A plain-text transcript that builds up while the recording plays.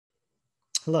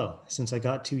Hello. Since I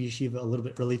got to yeshiva a little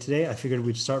bit early today, I figured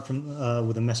we'd start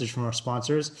with a message from our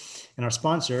sponsors, and our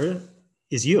sponsor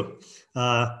is you,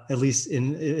 at least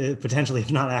in potentially,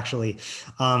 if not actually.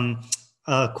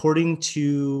 According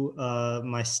to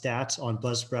my stats on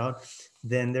Buzzsprout,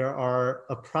 then there are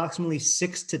approximately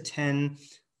 6 to 10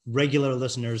 regular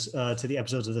listeners to the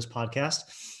episodes of this podcast.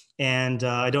 And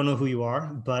I don't know who you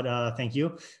are, but thank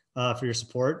you for your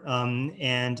support.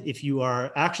 And if you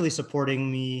are actually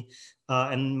supporting me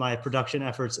and my production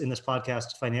efforts in this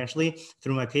podcast financially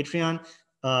through my Patreon,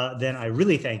 then I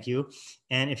really thank you.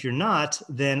 And if you're not,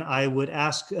 then I would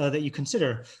ask that you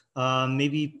consider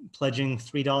maybe pledging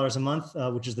 $3 a month,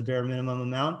 which is the bare minimum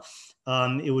amount.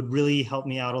 It would really help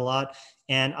me out a lot.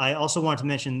 And I also want to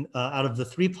mention, out of the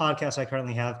 3 podcasts I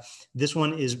currently have, this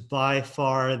one is by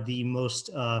far the most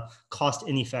cost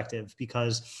ineffective,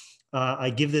 because I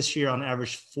give this year on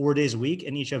average 4 days a week,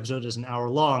 and each episode is an hour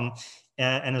long.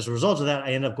 And as a result of that,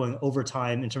 I end up going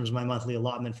overtime in terms of my monthly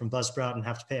allotment from Buzzsprout and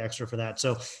have to pay extra for that.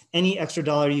 So any extra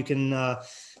dollar you can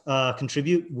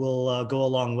contribute will go a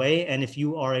long way. And if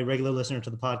you are a regular listener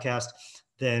to the podcast,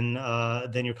 then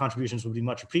your contributions would be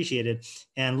much appreciated.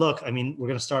 And look, I mean, we're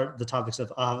going to start the topics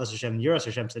of ahavas Hashem and yiras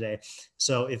Hashem today.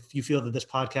 So if you feel that this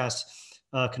podcast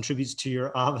contributes to your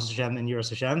ahavas Hashem and yiras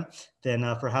Hashem, then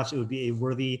perhaps it would be a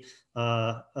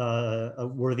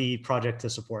worthy project to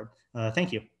support.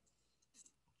 Thank you.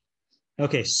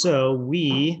 Okay, so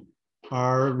we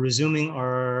are resuming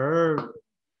our,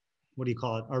 what do you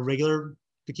call it? Our regular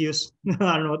bekius?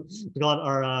 I don't know what to call it,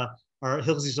 our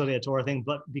Hilchos Yesodei Torah thing.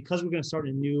 But because we're going to start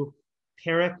a new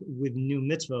perek with new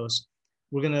mitzvos,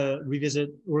 we're going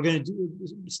to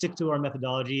stick to our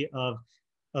methodology of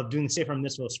doing the Sefer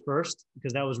mitzvos first,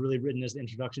 because that was really written as the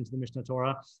introduction to the Mishnah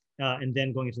Torah, and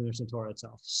then going into the Mishnah Torah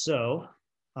itself. So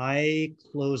I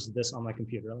closed this on my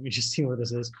computer. Let me just see where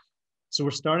this is. So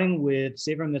we're starting with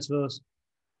Sefer mitzvos.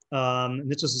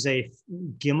 Mitzvos is a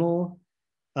Gimel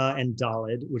and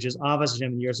Daled, which is ahavas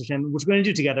Hashem and yiras Hashem, which we're going to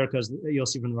do together because you'll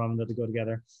see from the Rambam that they go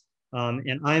together.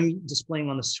 And I'm displaying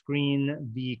on the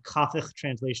screen the Kafich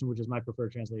translation, which is my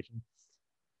preferred translation.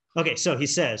 Okay, so he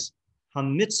says,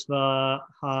 ha-mitzvah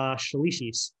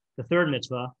ha-shalishis, the third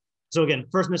mitzvah. So again,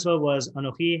 first mitzvah was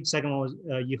Anochi, second one was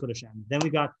Yichud Hashem. Then we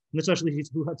got mitzvah shalishis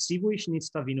hu hatzivui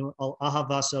shnitz tavinu al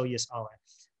ahavaso yis'aleh.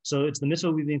 So it's the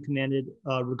mitzvah we've been commanded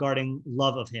regarding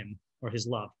love of him, or his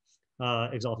love.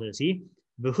 Exalted is he.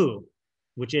 V'hu,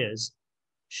 which is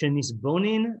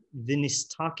shenisbonin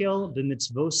v'nistakel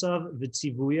v'mitzvosav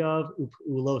v'tzivuyav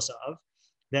u'ulosav,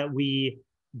 that we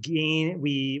gain,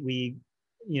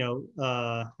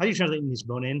 how do you translate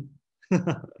nisbonin?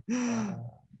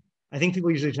 I think people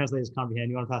usually translate as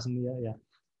comprehend. You want to pass on the,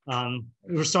 yeah.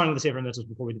 We're starting with the Sefer mitzvahs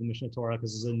before we do the Mishnah Torah,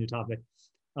 because this is a new topic.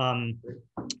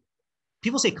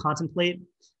 People say contemplate.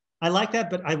 I like that,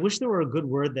 but I wish there were a good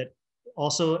word that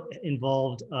also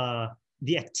involved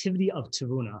the activity of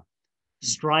tevuna.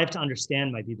 Strive to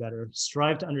understand might be better.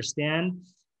 Strive to understand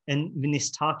and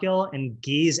v'nistakel, and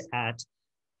gaze at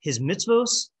his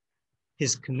mitzvos,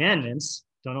 his commandments.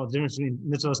 Don't know what the difference between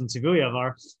mitzvos and tzivuyav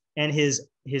are, and his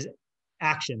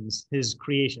actions, his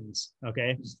creations.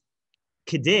 Okay,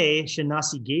 kedei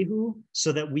shenasi gehu,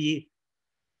 so that we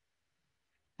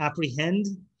apprehend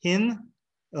him.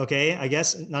 Okay, I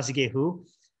guess nasigehu,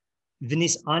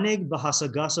 v'nis aneg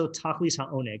bahasagaso tachlis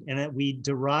haoneg, and that we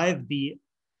derive the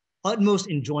utmost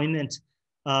enjoyment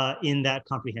in that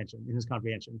comprehension, in his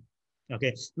comprehension.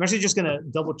 Okay, I'm actually just going to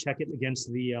double check it against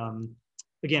the.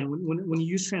 Again, when you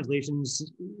use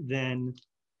translations, then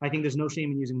I think there's no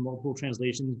shame in using multiple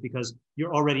translations, because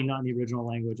you're already not in the original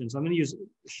language. And so I'm going to use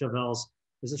Chavel's.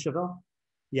 Is this Chavel?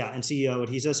 Yeah, and see what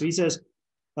he says. So he says,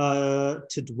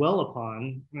 to dwell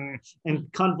upon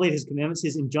and contemplate his commandments,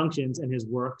 his injunctions, and his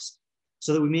works,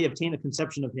 so that we may obtain a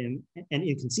conception of him, and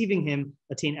in conceiving him,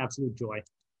 attain absolute joy.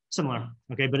 Similar,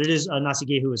 okay, but it is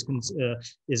Nasigehu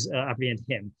is apprehend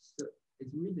him. So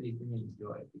it's weird that he's bringing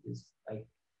joy, because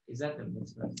is that the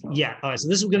mitzvah? Yeah. All right. So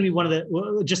this is going to be one of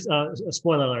the, just a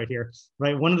spoiler alert here,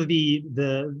 right? One of the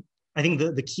I think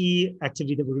the key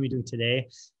activity that we're going to be doing today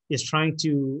is trying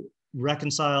to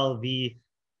reconcile the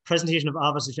presentation of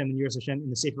ahavas Hashem and yiras Hashem in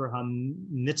the Sefer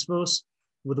mitzvos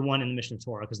with the one in the Mishnah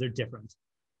Torah, because they're different.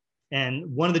 And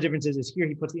one of the differences is here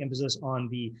he puts the emphasis on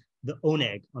the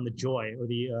oneg, on the joy, or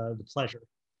the pleasure,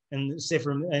 and the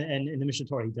Sefer and in the Mishnah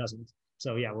Torah he doesn't.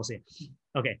 So yeah, we'll see.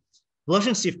 Okay.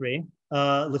 V'loshen sifrei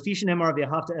lefi shenemar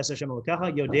v'ahavta es Hashem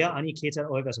elokecha yodea ani ketzad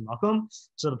ohev es hamakom.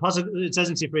 So the pasuk, it says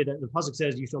in Sifrei that the pasuk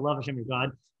says you shall love Hashem your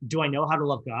God. Do I know how to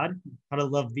love God? How to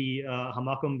love the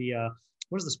hamakom?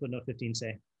 What does the footnote 15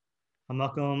 say?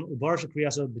 Hamakom ubar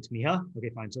shekriyaso b'tmiha. Okay,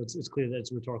 fine. So it's clear that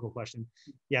it's a rhetorical question.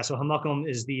 Yeah. So hamakom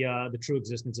is the true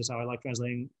existence. Is how I like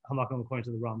translating hamakom according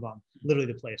to the Rambam.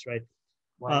 Literally the place, right?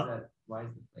 Why is that? Why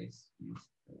is the place used?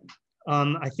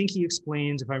 I think he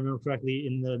explains, if I remember correctly,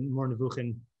 in the Mor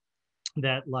Nevuchim,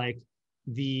 that like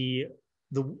the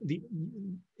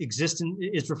existence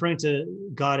is referring to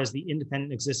God as the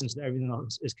independent existence that everything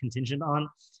else is contingent on,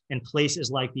 and place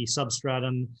is like the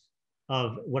substratum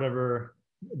of whatever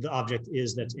the object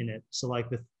is that's in it. So like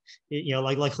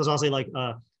like Chazal say like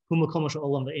that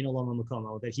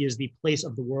he is the place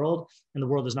of the world and the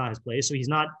world is not his place. So he's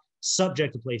not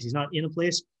subject to place, he's not in a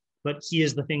place, but he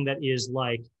is the thing that is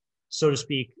like, so to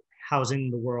speak, housing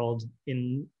the world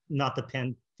in not the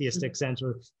pantheistic sense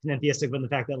or pantheistic, but in the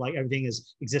fact that like everything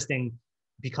is existing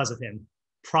because of him,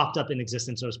 propped up in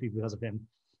existence, so to speak, because of him.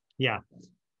 Yeah.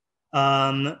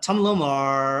 Tam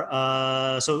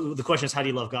Lomar, so the question is, how do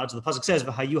you love God? So the pasuk says,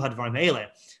 "V'hayu hadvarim ha'eleh,"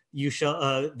 you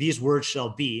shall, these words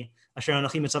shall be, asher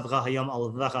anochi mitzavcha hayom al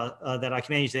levacha, that I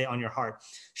command you today on your heart.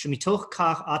 Shemitoch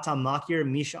kach ata makir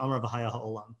misha amar v'haya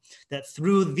ha'olam. That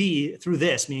through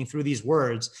this, meaning through these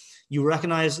words, you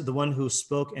recognize the one who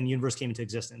spoke and the universe came into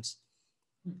existence.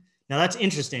 Now that's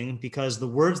interesting because the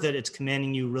words that it's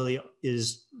commanding you really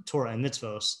is Torah and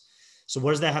mitzvos. So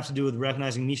what does that have to do with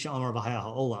recognizing Misha Amar V'haya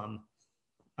Ha'olam?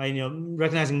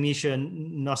 Recognizing Misha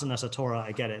Nasa Torah,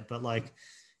 I get it, but like,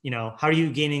 how are you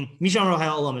gaining Misha Amar V'haya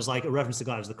Ha'olam is like a reference to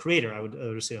God as the creator, I would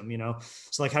assume,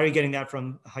 So like, how are you getting that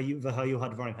from V'hayu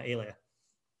Hadvarim Ha'eleh?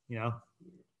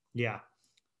 Yeah.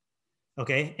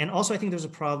 Okay, and also I think there's a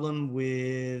problem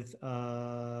with,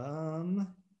 let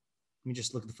me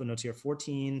just look at the footnotes here,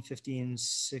 14, 15,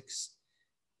 6.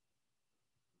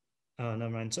 Oh,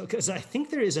 never mind. So, because I think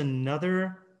there's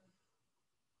another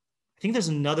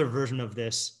version of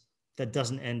this that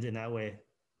doesn't end in that way.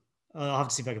 I'll have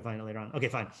to see if I can find it later on. Okay,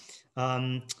 fine.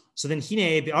 So then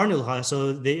Hine be'arnulha.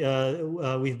 So this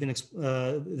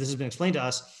has been explained to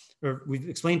us, or we've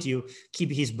explained to you,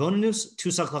 his bonus tu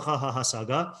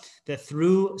hasaga, that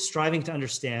through striving to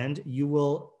understand, you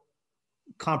will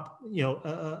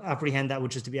apprehend that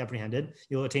which is to be apprehended.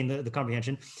 You'll attain the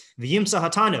comprehension. V'yimsa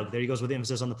hatanug. There he goes with the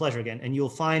emphasis on the pleasure again, and you'll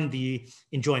find the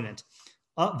enjoyment.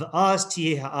 Okay,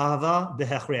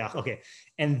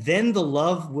 and then the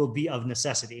love will be of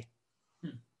necessity.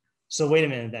 So wait a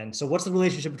minute then. So what's the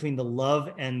relationship between the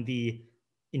love and the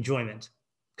enjoyment?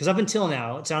 Because up until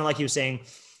now, it sounded like he was saying,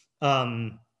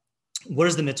 what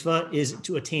is the mitzvah? Is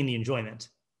to attain the enjoyment.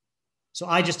 So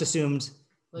I just assumed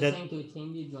that saying to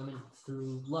attain the enjoyment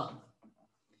through love.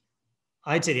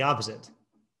 I'd say the opposite.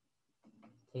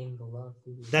 Attain the love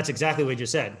through the That's exactly what you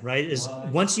just said, right? Is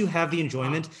once you have the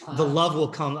enjoyment, the love will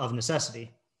come of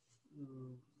necessity.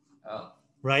 Oh.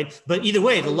 Right? But either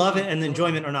way, the love and the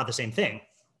enjoyment are not the same thing.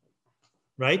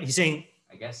 Right? He's saying,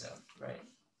 I guess so, right?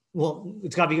 Well,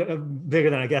 it's got to be bigger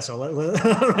than I guess so,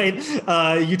 right?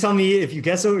 You tell me if you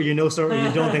guess so or you know so or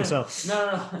you don't think so.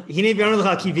 No.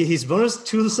 He's bonus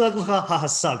to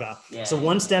hasaga. So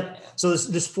one step. Yeah. So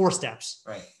there's 4 steps.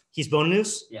 Right. He's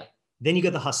bonus. Yeah. Then you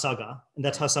get the hasaga, and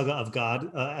that's hasaga of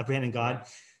God, apprehending God. Right.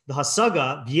 The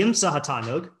hasaga v'yimsa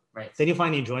hatanug. Right. Then you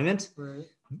find the enjoyment. Right.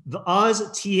 V'az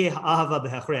tiyeh ahava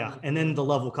b'hechreach, and then the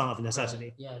love will come of necessity.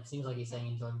 Right. Yeah, it seems like he's saying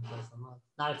enjoyment based on love.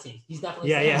 Not it seems. He's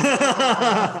definitely yeah.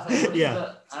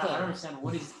 I don't understand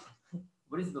what is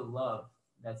the love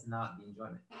that's not the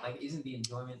enjoyment?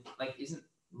 Like, isn't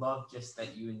love just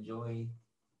that you enjoy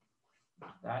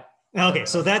that? Okay,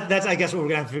 so that's I guess what we're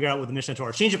gonna have to figure out with the Mishnah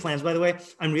Torah. Change of plans, by the way.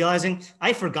 I'm realizing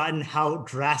I've forgotten how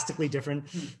drastically different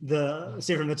the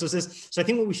Sefer Mitzvot is. So I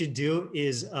think what we should do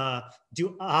is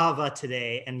do Ava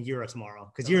today and Yira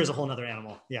tomorrow, because Yira is a whole nother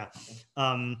animal. Yeah.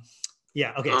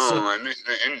 Yeah. Okay. Oh, I missed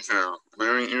the intro. What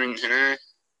are we doing today?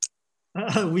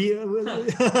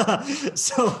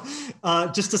 So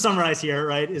just to summarize here,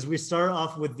 right, is we start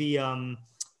off with the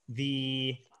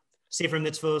Sefer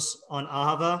Mitzvos on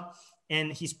Ahava.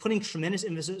 And he's putting tremendous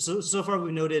emphasis. So far,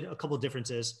 we've noted a couple of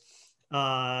differences,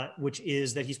 which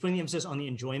is that he's putting the emphasis on the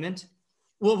enjoyment.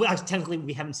 Well, technically,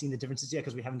 we haven't seen the differences yet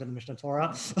because we haven't done the Mishnah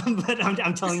Torah. But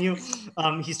I'm telling you,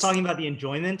 he's talking about the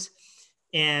enjoyment.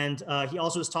 And he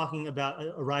also is talking about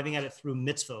arriving at it through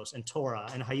mitzvos and Torah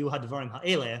and hayu hadvarim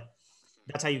ha'eleh.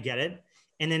 That's how you get it.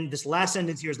 And then this last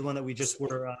sentence here is the one that we just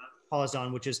were paused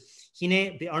on, which is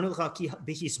hine be'arnulcha ki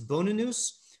bihis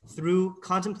bonanus, through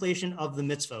contemplation of the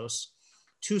mitzvos.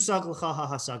 Tusag l'cha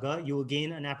hasaga, you will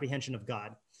gain an apprehension of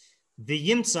God.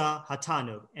 V'yimtza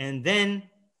hatanug, and then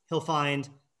he'll find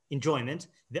enjoyment.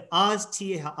 V'az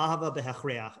tiyeh ha'ahava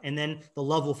b'hechreach, and then the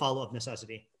love will follow of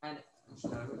necessity. And is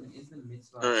the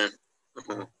mitzvah, All right.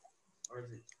 or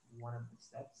is it one of the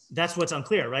steps? That's what's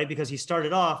unclear, right? Because he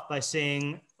started off by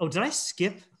saying, oh, did I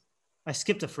skip? I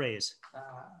skipped a phrase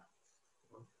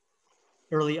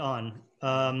early on.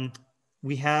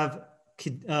 We have,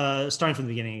 starting from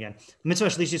the beginning again. Mitzvah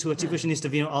shlishis hu atzivu shenis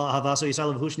tavinu al ahavas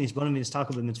yisrael v'hu shenis bonim v'nis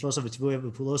takel v'mitzvosov v'tzivuyev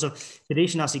v'pulosov kedei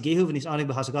shenasi gehu v'nis anig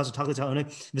b'hasagaso tachlis ha'onig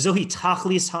v'zohi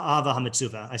tachlis ha'ava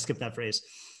ha'mitzvah. I skipped that phrase.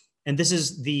 And this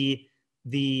is the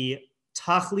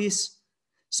tachlis.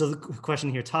 So the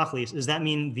question here, tachlis, does that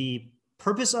mean the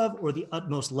purpose of or the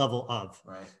utmost level of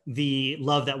the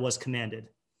love that was commanded?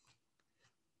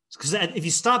 Because if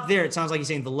you stop there, it sounds like he's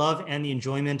saying the love and the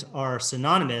enjoyment are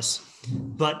synonymous,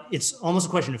 but it's almost a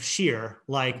question of sheer,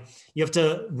 like you have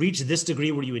to reach this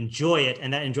degree where you enjoy it,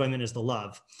 and that enjoyment is the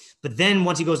love. But then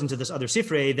once he goes into this other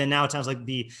Sefer, then now it sounds like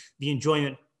the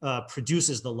enjoyment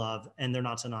produces the love, and they're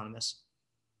not synonymous.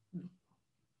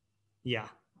 Yeah.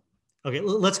 Okay,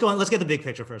 let's go on. Let's get the big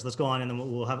picture first. Let's go on, and then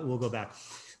we'll go back.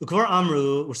 Ukvar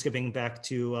Amru, we're skipping back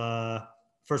to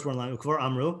first word line. Ukvar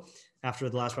Amru, after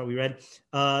the last part we read,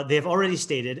 they have already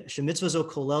stated shemitzvazo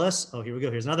koleles. Oh, here we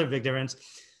go. Here's another big difference.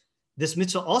 This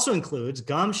mitzvah also includes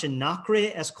gam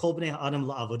shenakre es kol bnei adam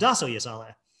la'avodaso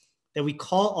yisale, that we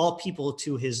call all people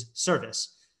to his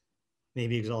service, may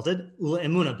be exalted, ula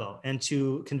emuna bo, and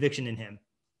to conviction in him.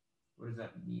 What does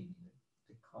that mean?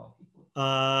 To call people?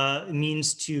 It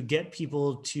means to get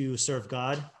people to serve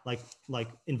God, like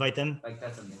invite them. Like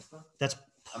that's a mitzvah? That's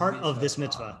part of this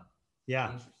mitzvah.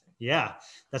 Yeah. Yeah.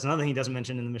 That's another thing he doesn't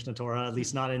mention in the Mishnah Torah, at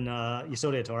least not in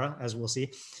Yesodei Torah, as we'll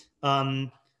see.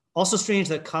 Also strange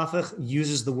that Kafach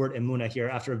uses the word emuna here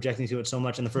after objecting to it so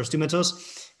much in the first two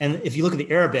mitzvahs. And if you look at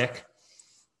the Arabic,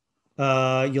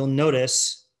 you'll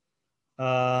notice,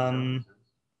 you'll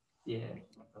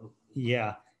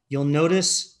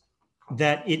notice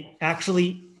that it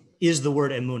actually is the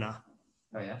word emuna.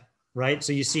 Oh yeah. Right.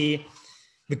 So you see,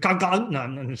 I can't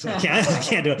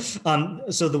do it.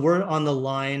 So the word on the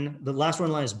line, the last word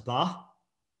on the line is ba.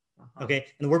 Okay,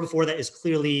 and the word before that is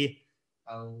clearly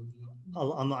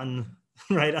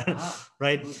right.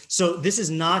 Right. So this is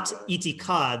not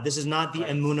itikad. This is not the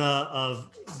emuna of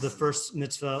the first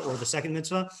mitzvah or the second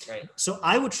mitzvah. Right. So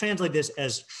I would translate this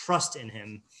as trust in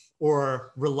him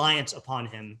or reliance upon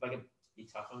him. Like a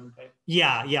type?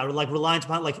 Yeah, like reliance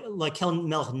upon, like kel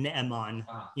melch ne'eman,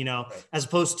 as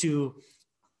opposed to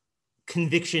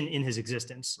conviction in his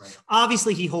existence. Right.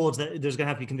 Obviously, he holds that there's going to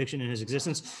have to be conviction in his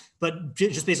existence, but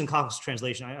just based on Kafach's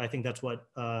translation, I think that's what,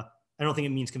 I don't think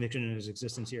it means conviction in his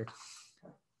existence here.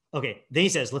 Okay, then he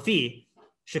says, Lafi,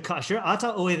 shekasher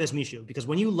ata oved es mishu, because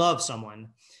when you love someone,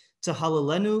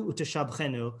 tahalalenu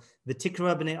utashabchenu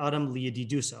v'tikra b'nei adam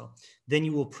liyadiduso, then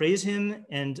you will praise him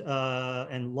and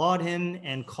laud him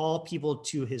and call people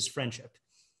to his friendship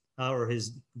or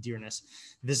his dearness.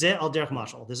 V'zeh al derech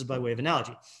mashal. This is by way of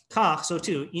analogy. Kach, so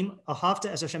too, im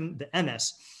ahavta es Hashem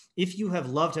be'emes, if you have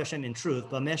loved Hashem in truth,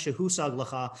 based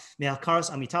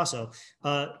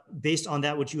on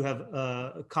that which you have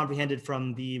comprehended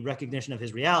from the recognition of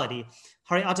his reality,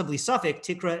 then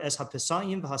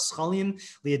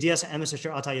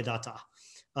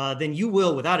you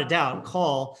will, without a doubt,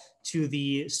 call to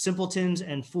the simpletons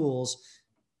and fools.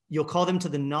 You'll call them to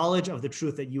the knowledge of the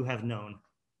truth that you have known.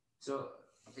 So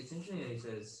it's interesting that he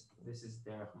says this is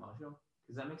derech mashal,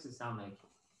 because that makes it sound like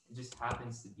it just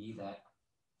happens to be that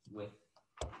with,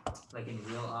 like in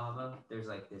real ahava, there's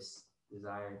like this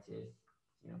desire to,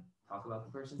 talk about the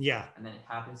person. Yeah. And then it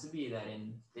happens to be that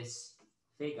in this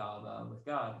fake ahava with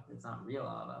God, it's not real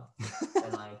ahava.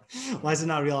 And like, why is it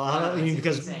not real ahava? I mean,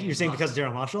 because you're saying because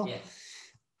derech mashal? Yeah.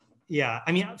 Yeah.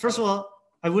 I mean, first of all,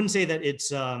 I wouldn't say that it's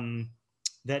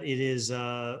that it is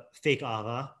fake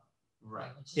ahava.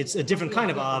 Right. It's a different kind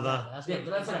of ahava. That's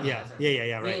what I mean.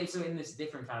 Yeah. Right. So in this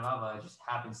different kind of ahava, it just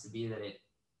happens to be that it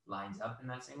lines up in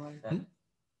that same way, that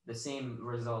the same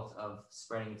result of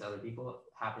spreading it to other people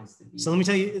happens to be. So let me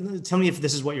tell me if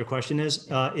this is what your question is,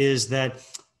 is that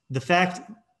the fact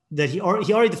that he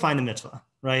already defined the mitzvah,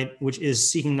 right? Which is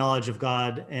seeking knowledge of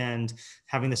God and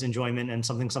having this enjoyment and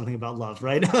something about love,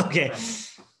 right? Okay. Right.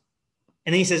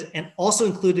 And then he says, and also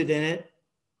included in it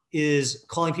is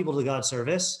calling people to God's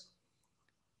service.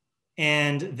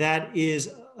 And that is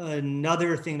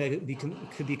another thing that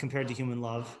could be compared to human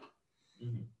love.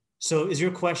 Mm-hmm. So is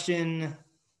your question,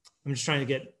 I'm just trying to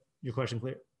get your question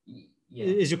clear. Yeah.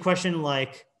 Is your question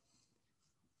like,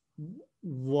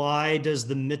 why does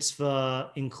the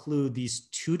mitzvah include these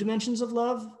two dimensions of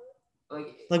love?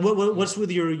 Like what's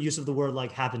with your use of the word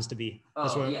like happens to be?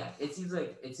 It seems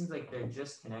like they're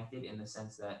just connected in the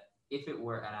sense that if it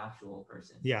were an actual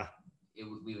person,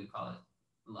 we would call it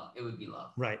love. It would be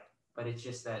love. Right. But it's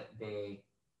just that they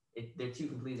they're two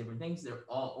completely different things. They're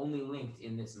all only linked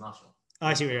in this mashal.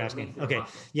 I see what you're asking. Okay.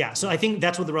 Yeah. So I think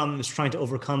that's what the Rambam is trying to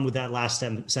overcome with that last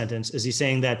sentence. Is he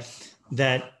saying that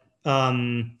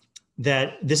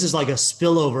this is like a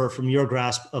spillover from your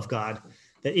grasp of God?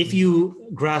 That if you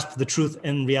grasp the truth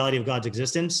and reality of God's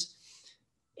existence,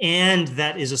 and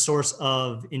that is a source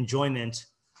of enjoyment,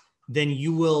 then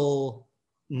you will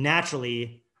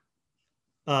naturally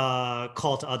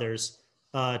call to others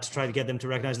to try to get them to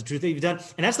recognize the truth that you've done.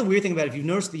 And that's the weird thing about it. If you've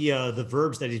noticed the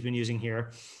verbs that he's been using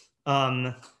here,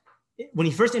 when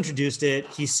he first introduced it,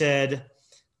 he said,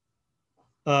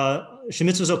 so the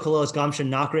mitzvah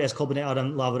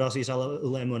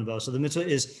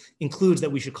includes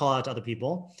that we should call out to other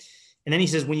people. And then he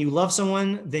says, when you love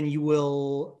someone, then you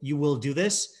will do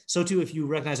this. So too, if you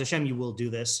recognize Hashem, you will do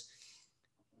this.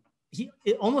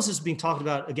 It almost is being talked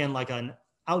about, again, like an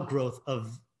outgrowth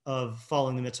of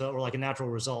following the mitzvah, or like a natural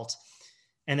result.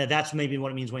 And that's maybe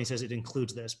what it means when he says it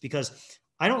includes this, because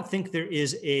I don't think there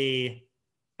is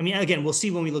again, we'll see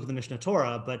when we look at the Mishnah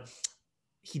Torah, but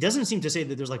he doesn't seem to say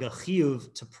that there's like a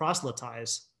chiyuv to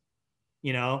proselytize,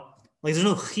 like there's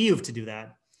no chiyuv to do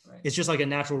that. Right. It's just like a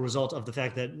natural result of the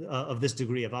fact that of this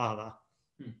degree of ahava,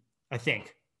 I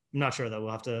think. I'm not sure though.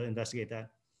 We'll have to investigate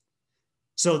that.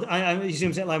 So you see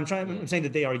what I'm saying? I'm saying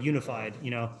that they are unified,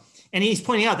 and he's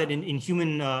pointing out that in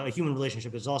human, a human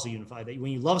relationship is also unified, that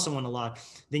when you love someone a lot,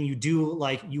 then you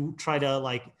try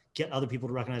to get other people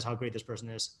to recognize how great this person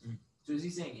is. So is he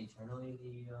saying internally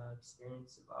the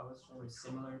experience of ahavas is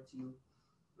similar to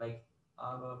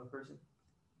ahava of a person,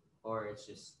 or it's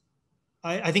just?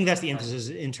 I think that's the emphasis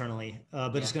internally,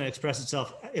 but it's going to express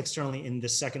itself externally in the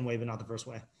second way, but not the first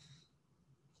way.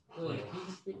 Wait, can you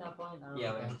just repeat that point? I don't know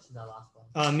if I understood that last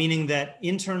one. Meaning that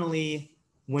internally,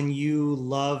 when you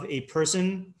love a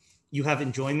person, you have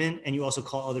enjoyment, and you also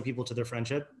call other people to their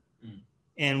friendship.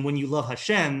 And when you love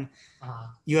Hashem,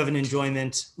 you have an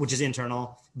enjoyment, which is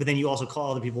internal, but then you also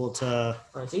call other people to...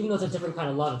 Right, so even though it's a different kind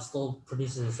of love, it still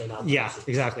produces the same outcome. Yeah,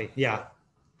 exactly, yeah.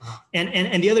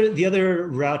 And the other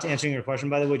route to answering your question,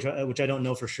 by the way, which I don't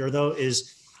know for sure, though,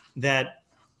 is that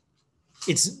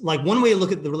it's like one way to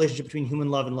look at the relationship between human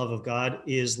love and love of God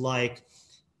is like,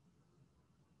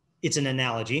 it's an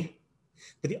analogy.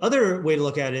 But the other way to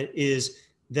look at it is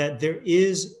that there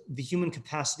is the human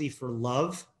capacity for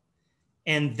love,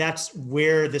 and that's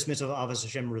where this mitzvah of ahavas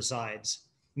Hashem resides,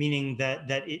 meaning that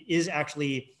it is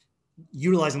actually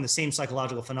utilizing the same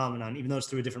psychological phenomenon, even though it's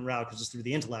through a different route because it's through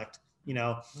the intellect,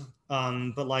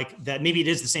 but like that maybe it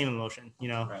is the same emotion,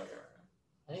 Right.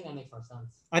 I think that makes more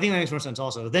sense. I think that makes more sense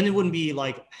also. Then it wouldn't be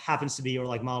like happens to be or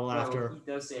like modeled after. Well,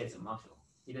 he does say it's a mashal.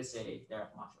 He does say they're a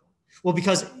mashal. Well,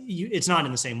 because it's not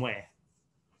in the same way.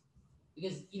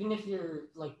 Because even if you're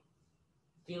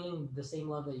feeling the same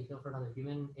love that you feel for another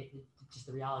human, just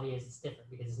the reality is it's different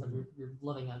because you're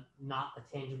loving not a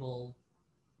tangible,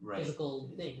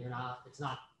 physical thing. It's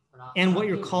not. And what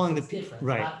you're calling the different.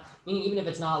 Right. Meaning even if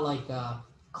it's not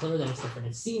clear that it's different,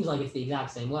 it seems like it's the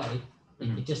exact same way.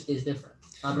 It just is different.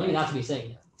 Maybe that's what he's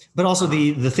saying. But also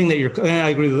the thing that I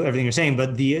agree with everything you're saying,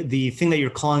 but the thing that you're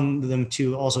calling them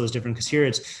to also is different, because here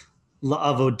it's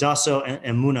la'avodaso and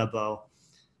emunabo,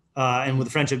 and with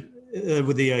the friendship,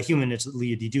 with the human, it's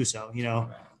li'adiduso,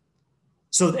 Right.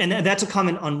 So, and that's a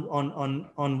comment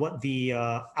on what the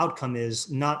outcome is,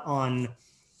 not on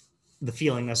the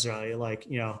feeling necessarily, like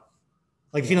the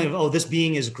feeling of, oh, this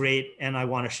being is great and I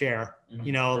want to share,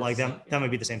 that might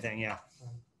be the same thing. Yeah.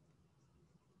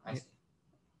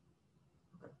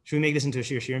 Should we make this into a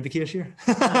shir and bekius shir?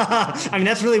 I mean,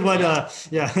 that's really what,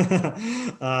 yeah.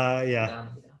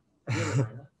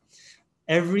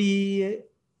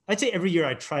 I'd say every year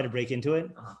I try to break into it.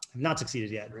 I've not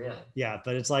succeeded yet. Really? Yeah,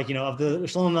 but it's like, of the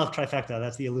Shlomo Melech trifecta,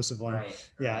 that's the elusive one. Right.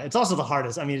 Yeah, it's also the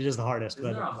hardest. I mean, it is the hardest.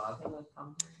 Isn't but there a vodka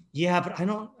commentary? Yeah, but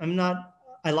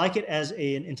I like it as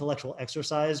an intellectual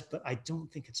exercise, but I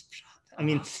don't think it's,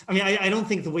 I don't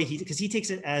think the way because he takes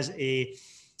it as a,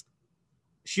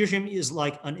 Shir Shem is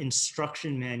like an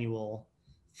instruction manual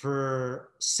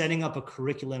for setting up a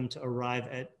curriculum to arrive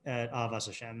at ahavas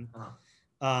Hashem.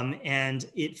 And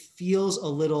it feels a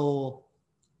little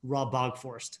Rabag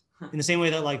forced in the same way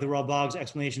that like the Rabag's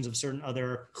explanations of certain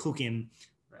other chukim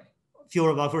feel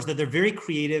Rabag forced, that they're very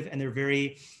creative and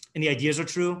and the ideas are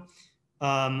true.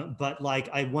 But like,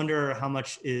 I wonder how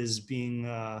much is being,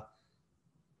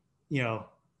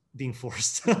 being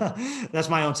forced. That's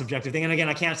my own subjective thing. And again,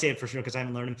 I can't say it for sure because I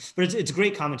haven't learned them, but it's a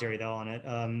great commentary though on it.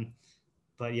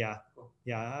 But yeah,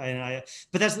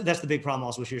 but that's the big problem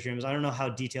also with Shir Shirim is I don't know how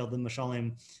detailed the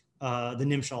Mashalim, the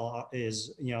Nimshal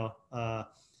is,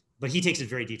 but he takes it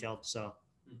very detailed. So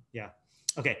yeah.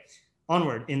 Okay.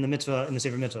 Onward in the mitzvah, in the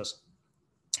Sefer mitzvahs.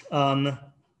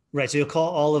 Right. So you'll call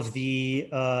all of the,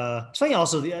 it's funny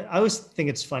also, I always think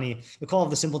it's funny, you'll call all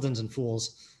of the simpletons and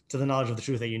fools to the knowledge of the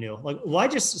truth that you knew. Like, why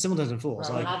just simpletons and fools?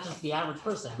 Right, like, not just the average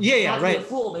person. Yeah, not right. A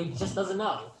fool, but he just doesn't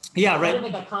know. Yeah, They right.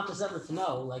 didn't make a conscious effort to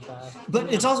know.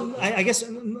 But it's also, I guess,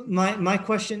 my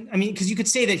question, I mean, because you could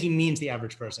say that he means the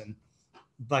average person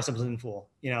by simpleton and fool,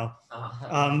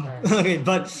 okay,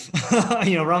 but,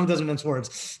 Rambam doesn't mince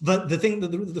words. But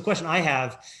the question I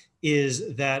have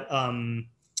is that, and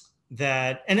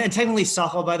technically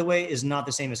Sahal, by the way, is not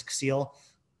the same as Ksil.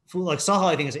 Like Sahal,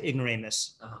 I think, is an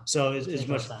ignoramus. So it's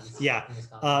much,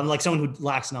 like someone who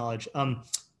lacks knowledge.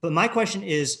 But my question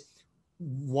is,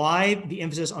 why the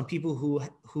emphasis on people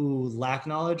who lack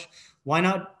knowledge? Why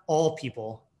not all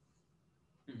people?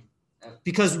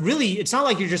 Because really, it's not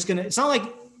like it's not like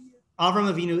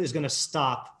Avram Avinu is gonna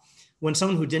stop when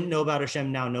someone who didn't know about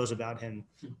Hashem now knows about him.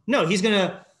 No, he's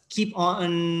gonna keep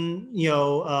on,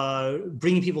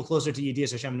 bringing people closer to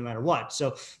yiras Hashem no matter what.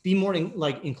 So be more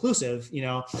inclusive,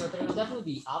 Sure, but it would definitely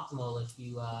be optimal if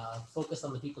you focus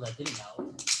on the people that didn't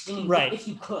know. Meaning, right. If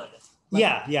you could.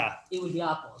 It would be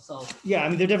optimal. So yeah, I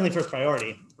mean, they're definitely first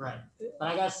priority. Right. But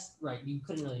I guess, you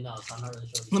couldn't really know, so I'm not really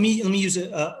sure. Let me use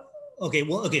it. Okay.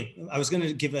 I was going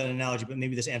to give an analogy, but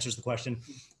maybe this answers the question.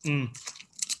 I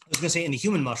was going to say in the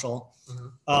human muscle,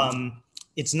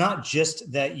 it's not just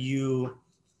that you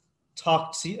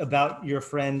talk about your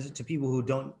friend to people who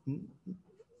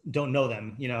don't know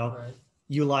them. Right.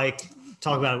 You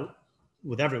talk about it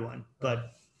with everyone,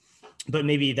 but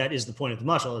maybe that is the point of the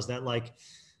muscle, is that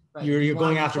Right. You're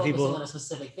going after people on a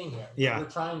specific thing here. Yeah. We're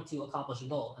trying to accomplish a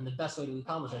goal, and the best way to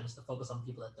accomplish it is to focus on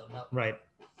people that don't know. Right.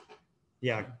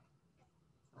 Yeah.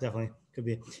 Definitely could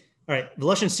be. All right.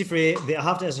 V'loshen sifrei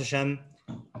ve'ahavta es Hashem.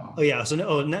 Oh yeah. So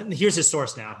here's his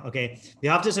source now. Okay.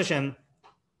 Ve'ahavta es Hashem.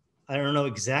 I don't know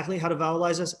exactly how to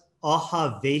vowelize this.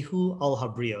 Ahavehu al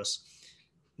habrios.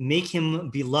 Make him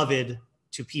beloved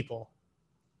to people.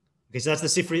 Okay. So that's the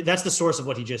sifrei. That's the source of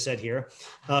what he just said here.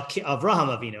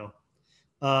 Avraham Avinu.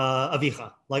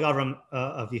 Avicha, like Avram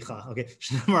Avicha. Okay,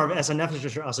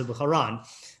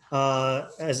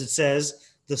 as it says,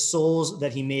 the souls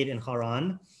that he made in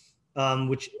Haran,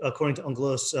 which according to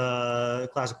Anglos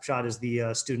classic pshat is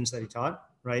the students that he taught,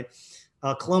 right?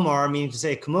 Klomar, meaning to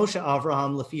say, Kamosha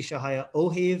Avraham Lafisha Haya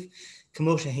Ohev,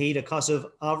 Kamosha Heida Kasav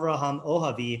Avraham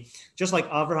Ohavi, just like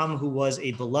Avraham, who was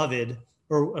a beloved,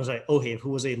 Ohev, who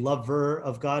was a lover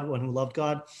of God, one who loved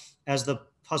God, as the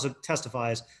pasuk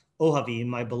testifies. Ohavi,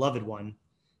 my beloved one.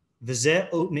 V'zeh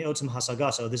me'otzim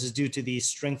hasagaso. This is due to the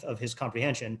strength of his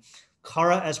comprehension.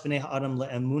 Kara es b'nei ha'adam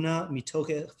le'emuna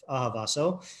mitokeh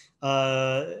ahavaso.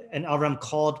 And Avram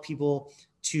called people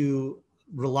to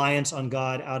reliance on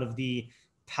God out of the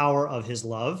power of his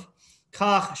love.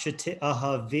 Kach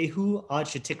she'ahavehu ad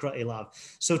shetikra elav.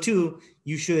 So too,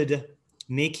 you should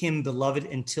make him beloved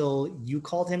until you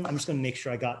called him. I'm just going to make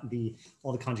sure I got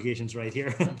all the conjugations right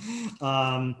here.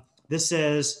 This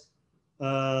says,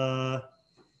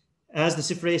 as the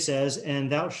Sefer says,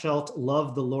 and thou shalt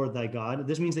love the Lord thy God.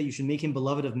 This means that you should make him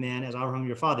beloved of man as Abraham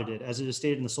your father did, as it is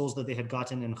stated in the souls that they had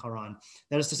gotten in Haran.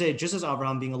 That is to say, just as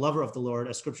Abraham, being a lover of the Lord,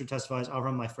 as scripture testifies,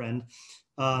 Abraham, my friend,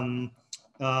 by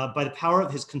the power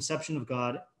of his conception of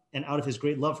God and out of his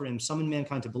great love for him, summoned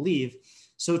mankind to believe,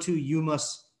 you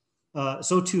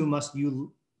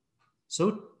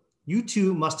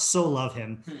too must so love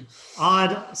him.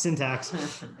 Odd syntax,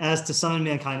 as to summon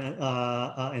mankind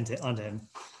unto him.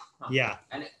 Yeah.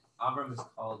 And Avram is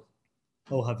called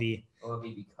Ohavi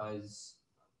because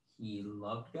he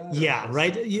loved God? Yeah,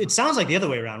 right? It sounds like the other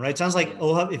way around, right? It sounds like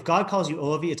if God calls you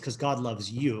Ohavi, it's because God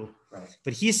loves you. Right.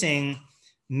 But he's saying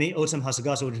Me Otzem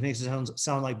Hasagaso, which makes it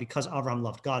sound like because Avram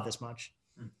loved God this much.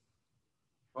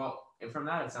 Well, from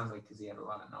that it sounds like because he had a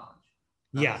lot of knowledge.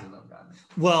 Yeah.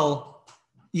 Well,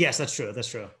 yes, that's true. That's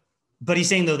true. But he's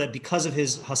saying, though, that because of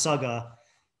his hasaga,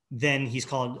 then he's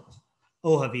called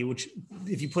Ohavi, which,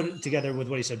 if you put it together with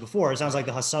what he said before, it sounds like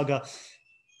the hasaga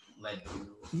led to.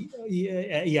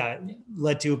 Yeah,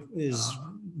 led to is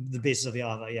the basis of the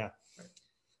ahava. Yeah. All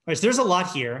right. So there's a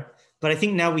lot here, but I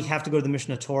think now we have to go to the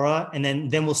Mishnah Torah, and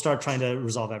then we'll start trying to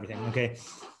resolve everything. Okay.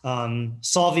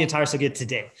 Solve the entire sugya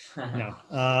today. No.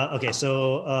 Okay.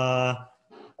 So.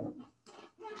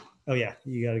 Oh yeah,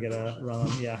 you gotta get a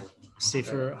Rambam. Yeah,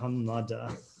 Sefer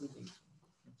Hamada.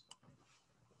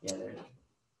 Yeah, there it is.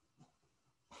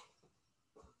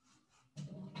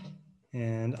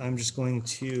 And I'm just going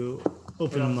to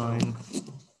open mine.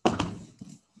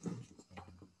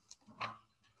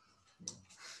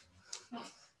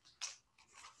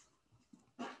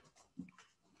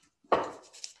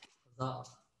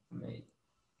 Did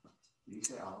you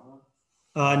say ahavas?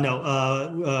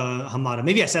 Hamada.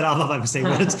 Maybe I said Alma by mistake,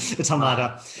 but it's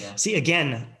Hamada. Yeah. See,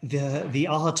 again, the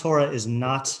Al Torah is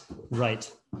not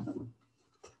right.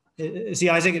 See,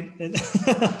 Isaac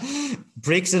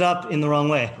breaks it up in the wrong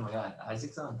way. Oh my God,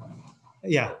 Isaac's on.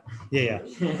 Yeah.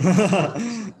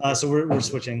 So we're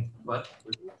switching. What?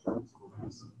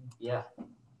 Yeah.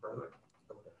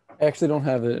 I actually don't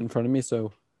have it in front of me,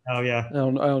 so Oh yeah. I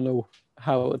don't know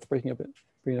how it's breaking up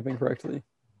incorrectly.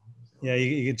 Yeah,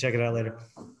 you can check it out later.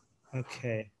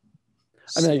 Okay.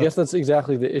 I mean, I guess that's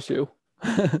exactly the issue.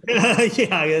 Yeah,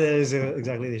 that is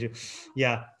exactly the issue.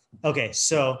 Yeah. Okay,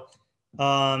 so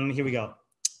here we go.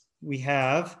 We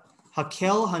have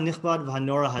Hakel hanichbad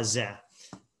v'hanora hazeh.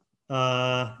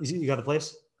 You got the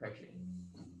place? Correction.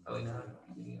 Oh wait, no, I'm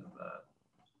thinking of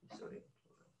Yesodi.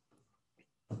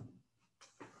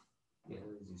 Yeah,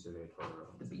 Yesodi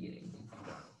the beginning.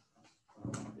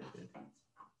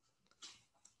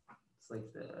 It's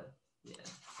like the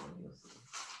you'll see.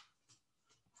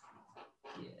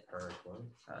 Yeah.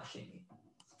 Shamey.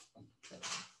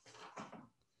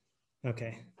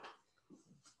 Okay.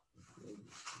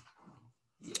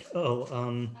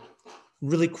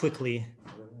 Really quickly,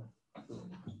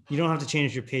 you don't have to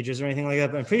change your pages or anything like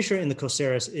that, but I'm pretty sure in the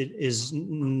Koseres it is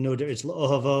no different. It's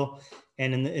ohavo,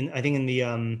 and I think in the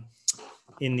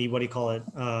what do you call it?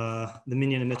 The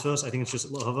minyan and mitzvos, I think it's just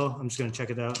ohavo. I'm just gonna check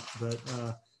it out, but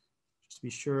just to be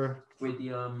sure. Wait,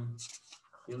 the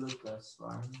Hilchos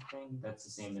thing, that's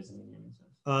the same as the minyan and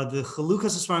mitzvos. The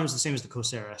Hilchos Teshuvah is the same as the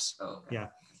Koseres. Oh, okay. Yeah.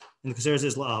 And the Koseres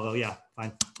is la'avo. Yeah,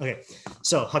 fine. Okay.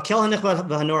 So Hakel hanichbad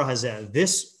v'hanor hazeh.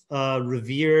 This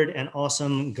revered and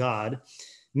awesome God,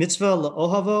 mitzvah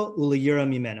la'ohavo u'liyira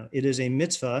mimenu. It is a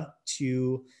mitzvah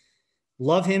to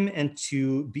love him and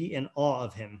to be in awe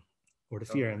of him, or to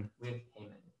fear him. We have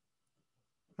payment.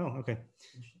 Oh, okay.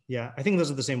 Yeah, I think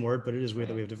those are the same word, but it is weird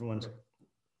that we have different ones.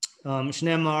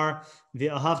 Shneimar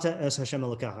v'ahavta es Hashem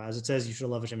elokacha. As it says, you shall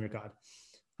love Hashem your God.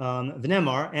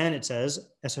 V'nemar, and it says,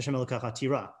 es Hashem elokacha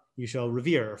tira. You shall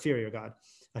revere or fear your God,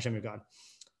 Hashem your God.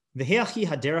 V'heachi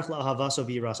haderech la'ahavas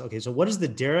yiras. Okay, so what is the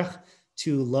derech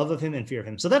to love of him and fear of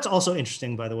him? So that's also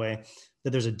interesting, by the way,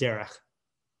 that there's a derech.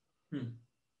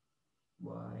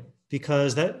 Why?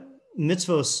 Because that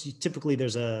mitzvos, typically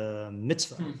there's a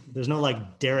mitzvah. There's no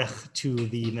like derech to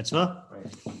the mitzvah.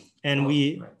 Right. And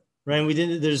we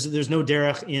didn't. There's no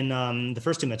derech in the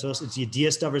first two mitzvos. It's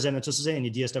yedias davar zeh mitzvah and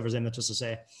yedias davar zeh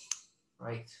mitzvah.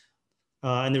 Right.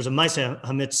 And there's a ma'aseh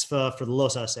hamitzvah for the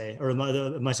los aseh, or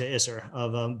the ma'aseh iser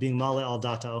of being male al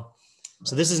dato.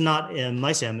 So this is not a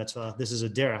ma'aseh mitzvah. This is a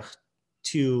derech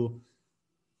to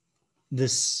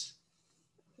this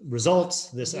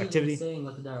result, this activity. Saying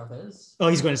what the derech is. Oh,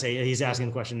 he's going to say. He's asking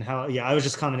the question. How? Yeah, I was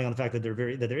just commenting on the fact that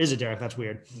that there is a derech. That's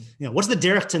weird. You know, what's the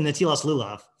derech to netilas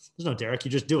lulav? There's no derech. You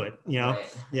just do it. You know.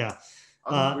 Right. Yeah.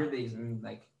 Also weird that he's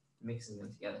like mixing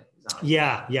them together.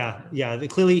 Yeah.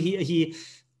 He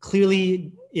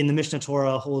clearly in the Mishnah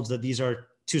Torah holds that these are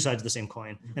two sides of the same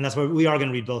coin, and that's why we are going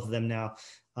to read both of them now.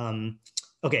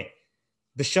 Okay.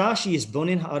 B'shashi is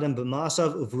bonin ha'adam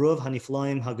b'ma'asav uvrov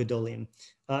haniflaim hagadolim.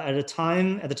 At the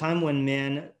time when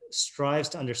man strives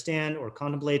to understand or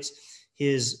contemplates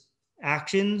his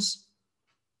actions,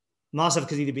 ma'asav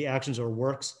could either be actions or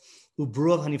works,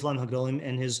 uvrov haniflaim hagadolim,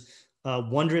 and his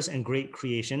wondrous and great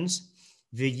creations.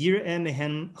 V'yir'eh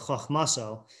mehen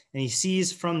chachmaso, and he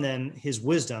sees from them his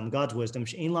wisdom, God's wisdom,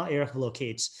 she'ein la erech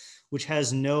locates, which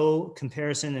has no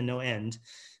comparison and no end.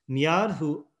 Miyad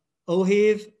hu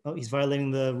ohev. Oh, he's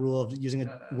violating the rule of using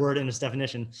a word in its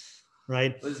definition,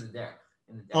 right? What is the derech?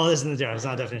 Oh, this is in the derech. It's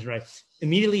not a definition, right?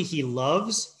 Immediately he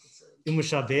loves,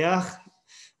 u'mushabeach,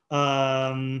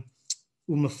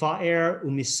 u'mefa'er,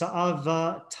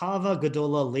 u'misa'ava tava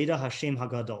gadola leda Hashem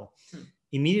hagadol.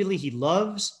 Immediately he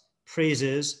loves,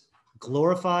 praises,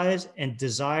 glorifies, and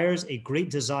desires a great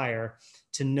desire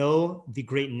to know the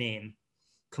great name.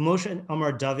 Kamosha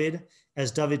Amar David,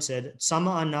 as David said,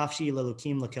 Sama an nafshi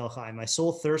lelukim lekel chai. My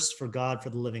soul thirsts for God, for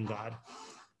the living God.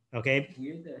 Okay.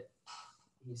 Weird that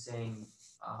he's saying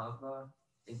ahava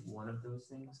is one of those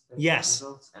things. That yes.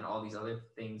 Results, and all these other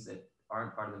things that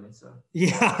aren't part of the mitzvah.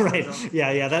 Yeah. Right.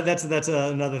 Yeah. That's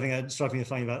another thing that struck me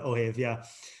funny about ohev. Yeah.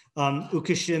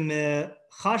 Ukishim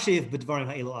chashiv b'dvarim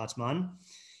ha'elu atzman.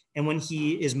 And when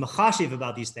he is machashiv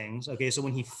about these things, okay, so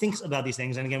when he thinks about these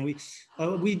things, and again, we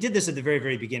did this at the very,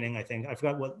 very beginning, I think. I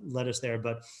forgot what led us there,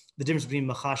 but the difference between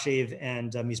machashiv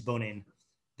and misbonin,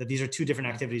 that these are two different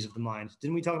activities of the mind.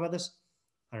 Didn't we talk about this?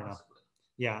 I don't know.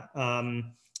 Yeah.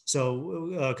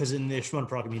 Because in the Shemona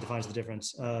Parakim, he defines the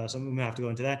difference. So we may have to go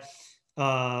into that.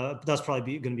 But that's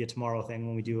probably going to be a tomorrow thing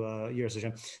when we do yiras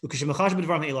Hashem.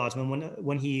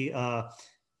 When he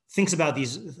thinks about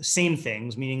these same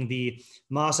things, meaning the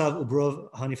Ma'asav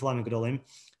Ubrov Haniflam Gedolim,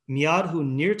 Miyad hu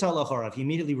nirta lacharav, he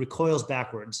immediately recoils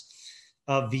backwards.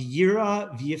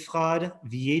 V'yira v'yifchad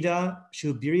v'yeda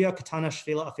shu birya katana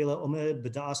shvela afela omed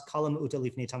b'da'as kalam uta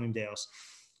lifnei tamim deos.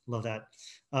 Love that.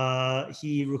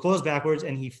 He recoils backwards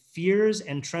and he fears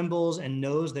and trembles and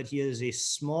knows that he is a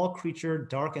small creature,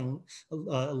 dark and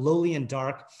lowly and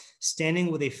dark,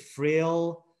 standing with a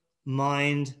frail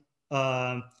mind,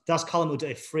 das kalam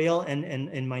uta, a frail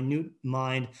and minute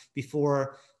mind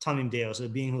before tamim deos, a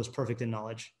being who is perfect in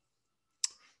knowledge.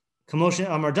 Commotion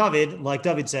Amar David, like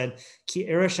David said, ki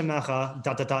era shemecha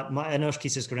dot dot dot ma enosh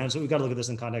kisis koran. So we've got to look at this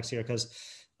in context here because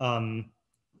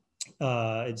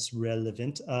it's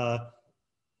relevant.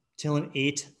 Tehillim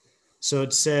 8. So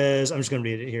it says, I'm just going to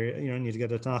read it here. You don't need to go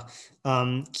to Tanakh.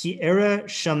 Ki era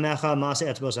shemecha maase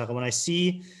etbosacha. When I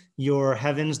see your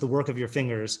heavens, the work of your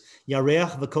fingers,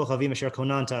 yareach v'kochavim asher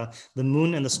konanta, the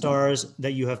moon and the stars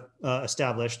that you have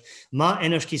established. Ma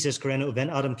enosh kisis korenu uven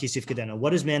adam kisif kedena.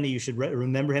 What is man that you should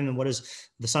remember him, and what is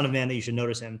the son of man that you should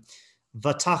notice him?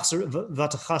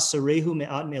 V'tachasarehu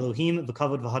me'at me'elohim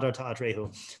v'kavod v'hadar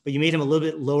ta'atrehu. But you made him a little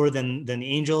bit lower than the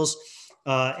angels,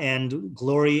 and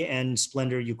glory and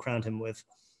splendor you crowned him with.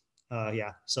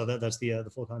 So that's the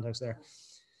full context there.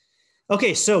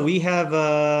 Okay, so we have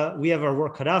our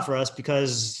work cut out for us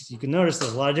because you can notice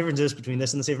there's a lot of differences between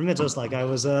this and the Sefer Mitzvot, like I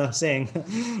was saying,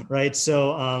 right?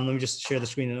 So let me just share the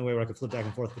screen in a way where I can flip back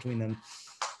and forth between them.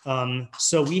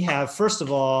 So we have, first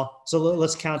of all, so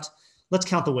let's count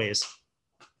the ways.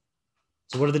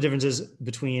 So what are the differences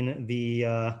between the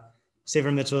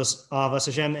Sefer Mitzvot ahavas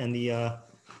Hashem and the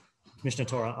Mishnah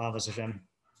Torah ahavas Hashem?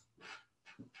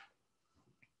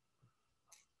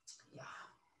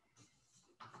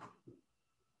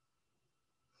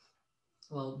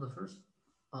 Well,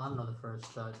 I don't know the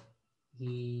first, but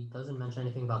he doesn't mention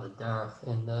anything about the derech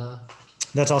in the.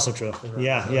 That's also true.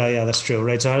 Yeah, that's true,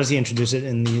 right? So how does he introduce it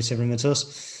in the Sefer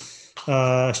Mitzvos?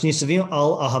 Shnisavim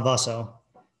al ahavaso,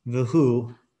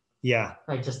 v'hu, yeah.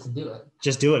 Right, just to do it.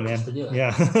 Just do it, man. Just to do it.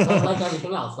 Yeah. Like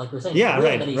everything else, like we're saying. Yeah,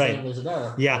 right. There's a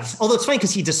derech. Yeah, although it's funny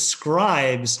because he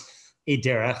describes a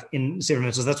derech in Sefer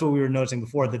Mitzvos. That's what we were noticing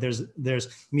before, that there's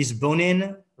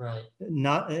misbonin, right,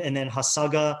 and then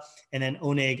hasaga, and then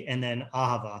oneg, and then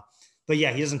ahava. But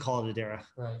yeah, he doesn't call it a derech.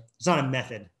 Right. It's not a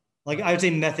method. Like I would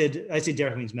say method, I'd say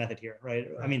derech means method here, right?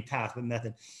 I mean path, but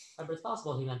method. But it's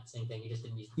possible he meant the same thing. He just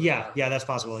didn't use the word. Yeah, that's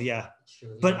possible. Yeah.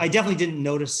 True, but I definitely didn't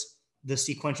notice the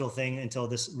sequential thing until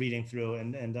this reading through.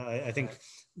 And I think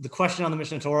the question on the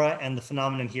Mishnah Torah and the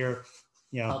phenomenon here,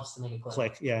 helps to make it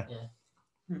click. Yeah.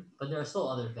 But there are still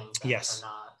other things that are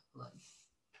not like.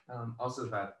 Also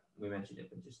that we mentioned it,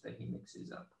 but just that he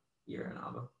mixes up here and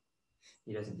Abba.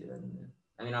 He doesn't do that in there.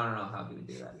 I mean, I don't know how he would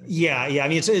do that. Yeah. I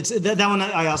mean, it's that one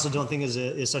I also don't think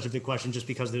is such a big question, just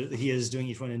because he is doing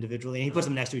each one individually, and he puts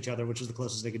them next to each other, which is the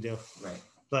closest they could do. Right.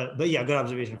 But yeah, good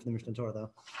observation from the Mishnah Torah,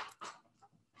 though.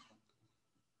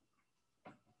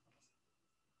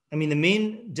 I mean, the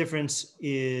main difference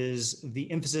is the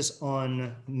emphasis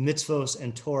on mitzvos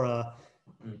and Torah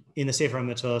in the Sefer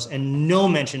mitzvos, and no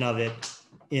mention of it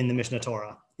in the Mishnah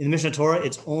Torah. In the Mishnah Torah,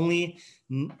 it's only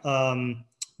ma'asav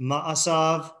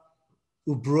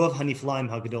ubrov haniflaim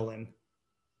hagadolim.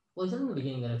 Well, he said in the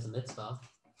beginning that it's a mitzvah.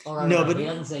 But he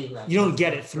doesn't say you don't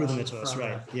get it through the mitzvos,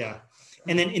 right? Yeah.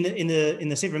 And then in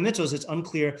the Sefer mitzvos, it's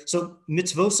unclear. So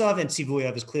mitzvosav and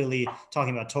tzivuyav is clearly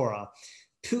talking about Torah.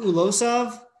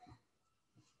 Pu'ulosav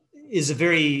is a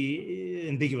very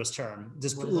ambiguous term. What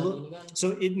does that mean again?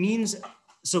 So it means,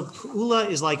 so pu'ula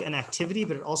is like an activity,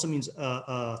 but it also means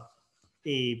a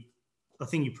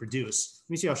thing you produce. Let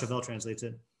me see how Chevelle translates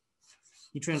it.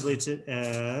 He translates it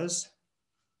as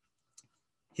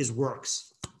his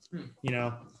works,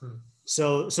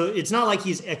 So it's not like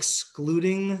he's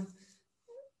excluding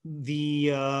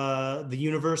the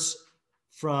universe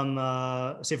from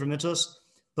Sefer Mitzvos,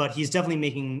 but he's definitely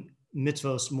making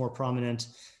mitzvos more prominent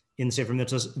in the Sefer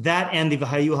Mitzvos. That and the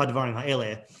V'hayu HaDvarim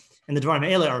Ha'eleh, and the Dvarim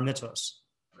Ha'eleh are mitzvos.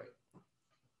 Right.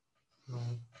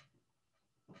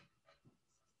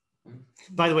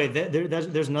 By the way,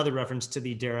 there's another reference to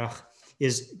the derech,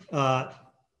 is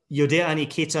Yodeh ani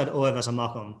ketzad ohev es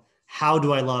hamakom. How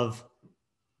do I love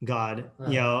God?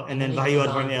 Right. And then V'hayu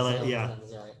HaDvarim Ha'eleh. Yeah.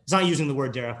 It's not using the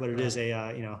word derech, but it is a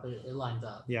It lines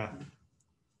up. Yeah.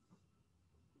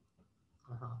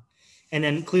 And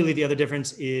then clearly the other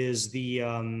difference is the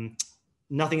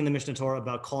nothing in the Mishnah Torah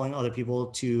about calling other people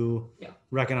to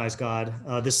recognize God.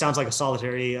 This sounds like a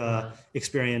solitary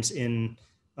experience in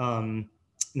the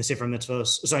Sefer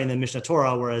Mitzvos, in the Mishnah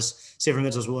Torah, whereas Sefer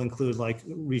Mitzvos will include like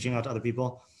reaching out to other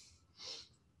people.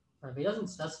 Right, but he doesn't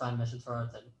specify in Mishnah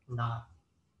Torah to not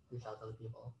reach out to other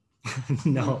people.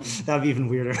 No, that would be even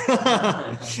weirder.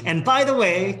 And by the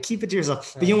way, keep it to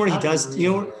yourself. But you know what he does?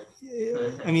 You know,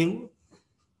 I mean,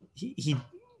 he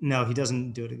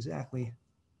doesn't do it exactly.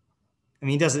 I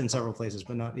mean, he does it in several places,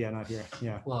 but not here.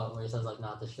 Yeah. Well, where he says like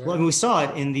not to share. Well, I mean, we saw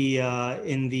it in the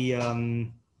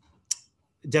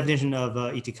definition of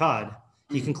itikad.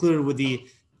 He concluded with the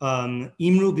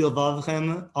imru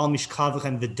bilvavchem al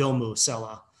mishkavchem v'domu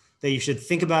sela, that you should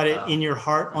think about it in your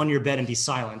heart on your bed and be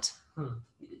silent.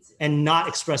 And not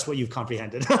express what you've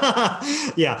comprehended.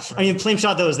 Yeah, I mean, plain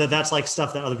shot though is that's like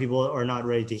stuff that other people are not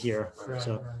ready to hear. Right,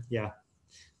 so right. yeah.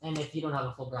 And if you don't have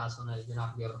a full grasp on it, you're not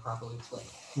gonna be able to properly explain.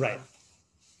 Right.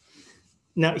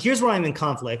 Now here's where I'm in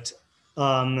conflict,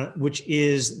 which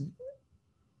is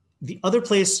the other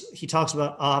place he talks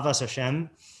about ahavas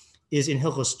Hashem is in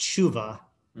Hilchos Teshuvah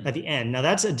at the end. Now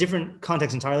that's a different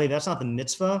context entirely. That's not the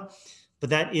mitzvah,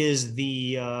 but that is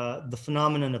the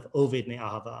phenomenon of oved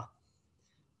me'ahava.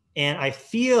 And I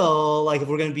feel like if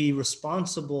we're going to be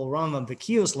responsible Rambam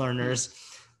bekius learners,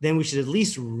 then we should at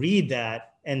least read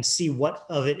that and see what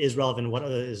of it is relevant, what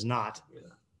of it is not. Yeah.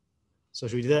 So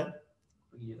should we do that?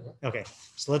 Okay,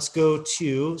 so let's go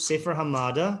to Sefer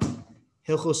Hamada,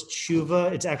 Hilchos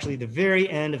Teshuvah. It's actually the very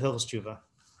end of Hilchos Teshuvah,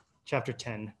 chapter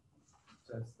 10.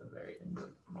 So that's the very end of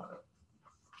Hamada.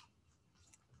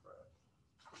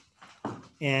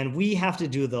 And we have to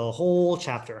do the whole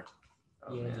chapter.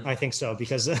 Oh, yeah. I think so,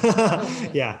 because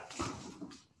yeah.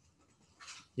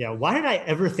 Why did I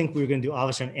ever think we were going to do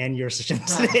ahavas Hashem and yiras Hashem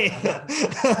today?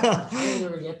 I didn't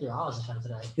ever get through ahavas Hashem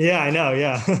today. Yeah, I know.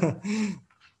 Yeah.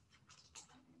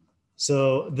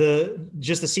 So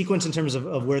just the sequence in terms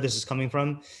of where this is coming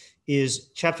from is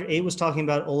chapter 8 was talking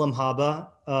about olam haba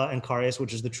and kares,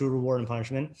 which is the true reward and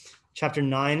punishment. Chapter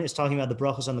 9 is talking about the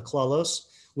brachos and the klalos,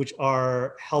 which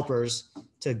are helpers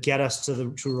to get us to the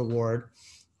true reward.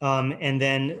 And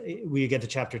then we get to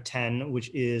chapter 10,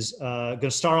 which is going to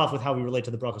start off with how we relate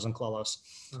to the brachos and klalos,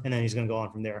 and then he's going to go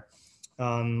on from there.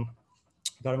 Got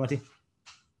it, Mati?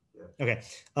 Yeah. Okay.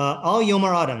 Al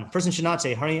yomar adam, person should not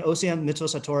say, Harni osem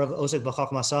mitzvos haTorah osek b'chak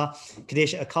masa,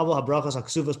 kadesh akabel habrachos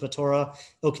haksuvos b'Torah,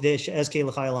 o kadesh ezke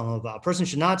l'chai olam haba. A person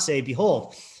should not say,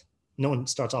 behold. No one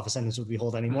starts off a sentence with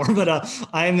behold anymore, but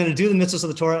I am going to do the mitzvahs of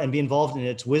the Torah and be involved in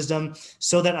its wisdom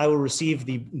so that I will receive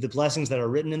the blessings that are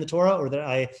written in the Torah, or that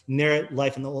I merit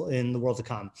life in the world to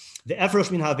come. The efrosh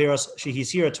min ha'averos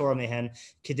shehizira Torah mehen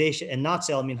kadesh and not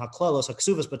sell min ha'klalos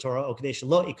haksuvas b'Torah o kadesh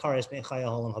lo ikares me'chaya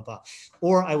ha'olam haba.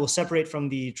 Or I will separate from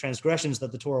the transgressions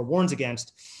that the Torah warns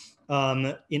against,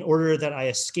 in order that I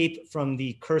escape from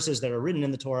the curses that are written in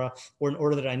the Torah, or in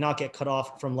order that I not get cut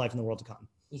off from life in the world to come.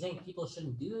 He's saying people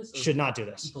shouldn't do this? Or should not do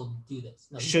this. People do this.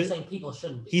 No, he's saying people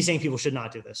shouldn't do this. He's saying people should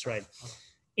not do this, right?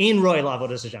 Ein roy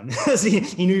la'avodas Hashem.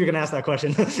 He knew you were going to ask that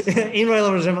question. Ein roy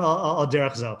la'avodas Hashem al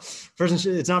derech zo.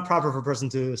 It's not proper for a person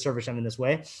to serve Hashem in this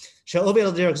way. Shel oved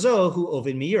al derech zo hu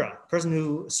oved miyira. A person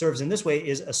who serves in this way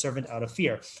is a servant out of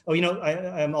fear. Oh,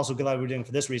 I'm also glad we're doing it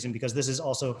for this reason, because this is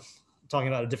also talking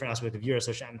about a different aspect of yiras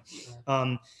Hashem.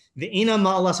 Ve'ina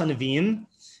ma'alas hanavim.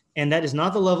 And that is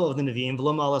not the level of the Nevi'im,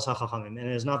 and it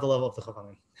is not the level of the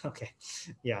Chachamim. Okay,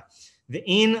 yeah. The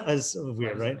ein is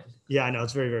weird, right? Yeah, I know,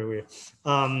 it's very, very weird.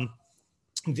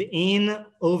 The ein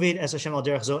oved es Hashem al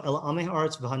derech zo el amei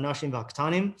haaretz v'hanashim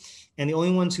v'haktanim, and the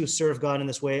only ones who serve God in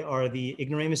this way are the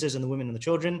ignoramuses and the women and the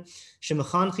children.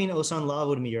 Shemechanchim osan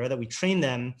la'avod miyira, that we train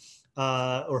them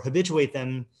or habituate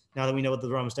them. Now that we know what the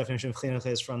Rambam's definition of chinuch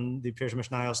is from the פירוש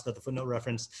המשניות that the footnote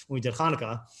referenced when we did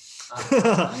Hanukkah,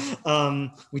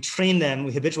 we train them,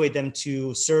 we habituate them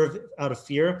to serve out of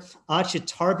fear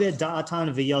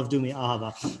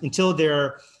until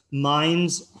their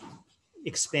minds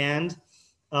expand.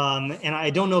 And I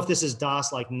don't know if this is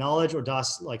das like knowledge or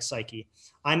das like psyche.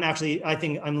 I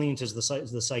think I'm leaning to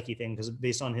the psyche thing, because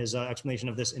based on his explanation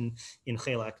of this in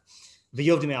Chelek,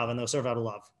 and they'll serve out of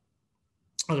love.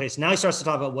 Okay, so now he starts to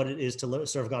talk about what it is to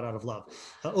serve God out of love.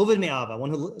 Oved me'ava,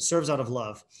 one who serves out of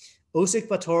love. Osik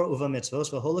bator uva mitzvos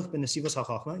v'holach b'nesivos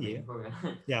hachachma.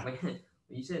 Yeah. When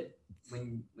you said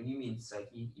when you mean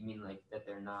psyche, you mean like that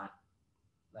they're not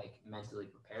like mentally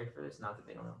prepared for this, not that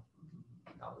they don't have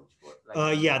knowledge for it.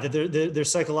 Like, that they're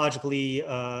psychologically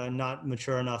not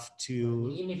mature enough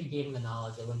to. Even if you gave them the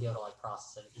knowledge, they wouldn't be able to like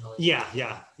process it.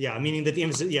 Yeah. Meaning that the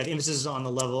emphasis is on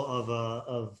the level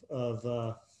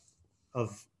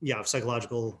of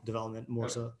psychological development more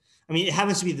so. I mean, it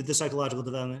happens to be that the psychological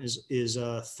development is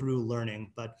through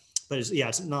learning, but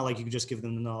it's not like you could just give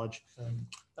them the knowledge.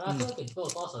 But I feel like it's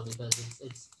both also, because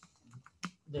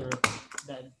they're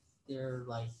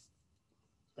like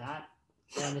that,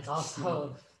 and it's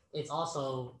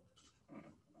also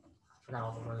forgot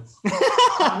all the words.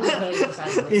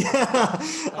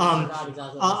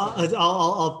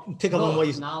 I'll pick up on what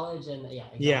you said. Knowledge and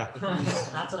exactly. Yeah.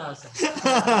 That's what I was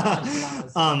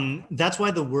saying. That's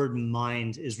why the word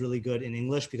mind is really good in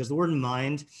English, because the word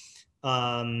mind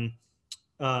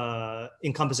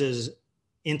encompasses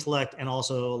intellect and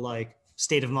also like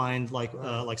state of mind, like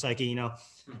psyche, you know.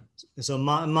 So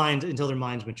mind until their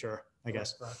mind's mature, I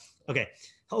guess. Okay.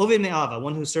 Oved me'ava,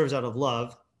 one who serves out of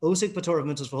love. Osik pator of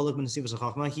mitzvos v'holok b'nesivos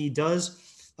hachachma. He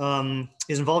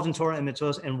is involved in Torah and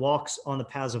mitzvos and walks on the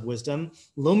paths of wisdom.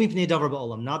 Lo mipnei davar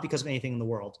ba'olam, not because of anything in the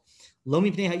world. Lo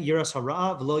mipnei yiras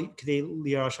hara'a v'lo k'dei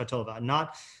li'arash hatova,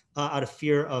 not out of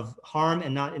fear of harm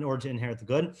and not in order to inherit the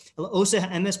good. Oseh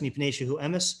emes mipnei shehu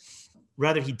emes.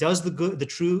 Rather, he does the good, the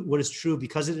true, what is true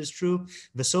because it is true.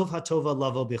 V'sov hatova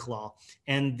lavo bichlal,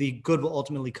 and the good will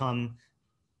ultimately come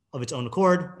of its own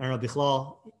accord. I don't know,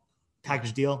 bichlal,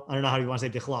 package deal. I don't know how you want to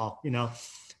say bichlal, you know.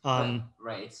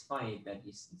 Right. It's funny that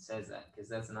he says that, because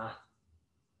that's not,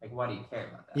 like, why do you care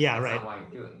about that? Yeah, that's right. Not why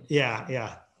you're doing it.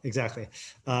 Yeah, exactly.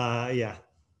 Yeah.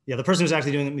 The person who's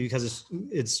actually doing it because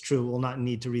it's true will not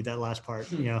need to read that last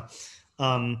part, you know.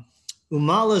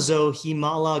 Umala zo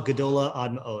himala gadola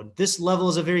ad ma'od. This level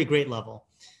is a very great level.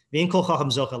 Ve'in kol chacham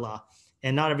zochala,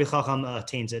 and not every chacham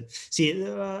attains it. See,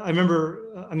 I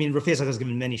remember, Rav Pesach has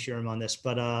given many shiurim on this,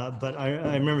 but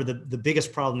I remember the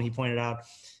biggest problem he pointed out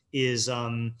is,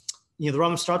 the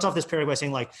Rambam starts off this paragraph by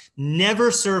saying, like,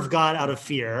 never serve God out of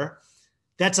fear.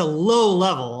 That's a low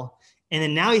level. And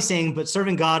then now he's saying, but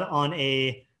serving God out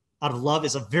of love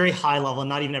is a very high level, and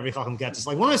not even every chacham gets. It's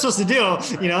like, what am I supposed to do?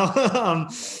 You know?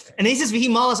 And he says, "V'hi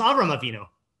malas Avram Avinu."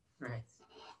 Right.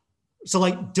 So,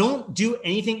 like, don't do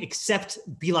anything except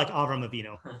be like Avram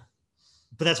Avinu.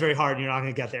 But that's very hard, and you're not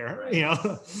going to get there. Right. You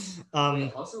know.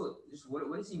 Also, just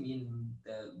what does he mean?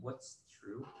 What's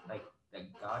true? Like that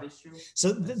God is true.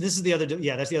 So this is the other.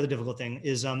 Yeah, that's the other difficult thing.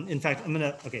 Is in fact, I'm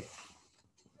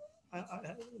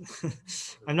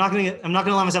not gonna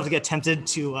allow myself to get tempted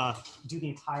to do the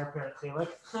entire paraclinic.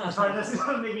 Sorry, this is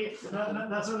maybe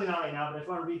that's really not right now, but I just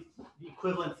want to read the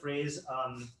equivalent phrase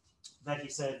that he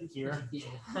said here.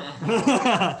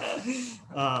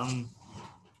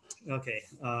 Okay.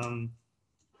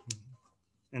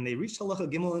 And they reached Halacha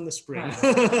Gimel in the spring.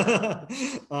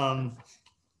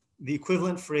 The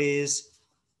equivalent phrase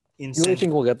in. You really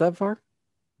think we'll get that far?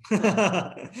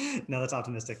 No, that's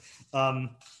optimistic.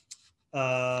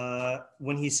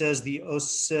 When he says the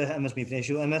Aseh emes mipnei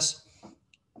shehu emes,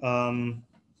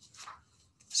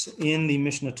 in the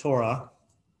Mishnah Torah,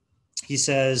 he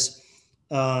says,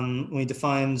 when he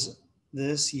defines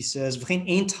this, he says, "V'chein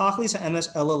ein tachlis ha'emes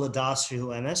ela ladas shehu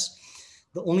emes."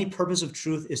 The only purpose of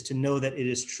truth is to know that it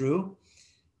is true.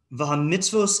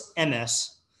 V'hamitzvos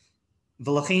emes,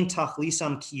 v'lachein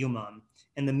tachlisam kiyumam.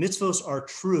 And the mitzvos are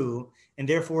true, and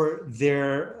therefore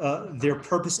their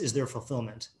purpose is their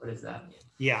fulfillment. What does that mean?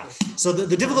 Yeah. So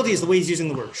the difficulty is the way he's using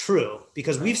the word true,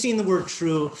 because we've seen the word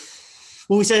true.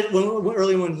 Well, we said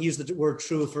earlier when he used the word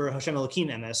true for Hashem Elokim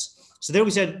emes. So there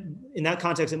we said in that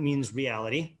context it means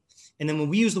reality. And then when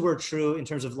we use the word true in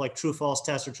terms of like true false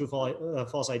test or true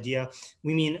false idea,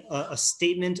 we mean a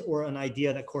statement or an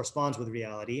idea that corresponds with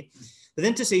reality. But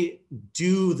then to say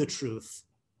do the truth,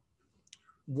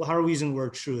 how are we using the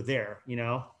word true there? You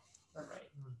know?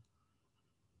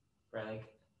 Right.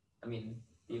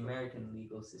 The American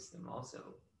legal system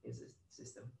also is a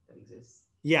system that exists.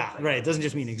 Yeah, right. It doesn't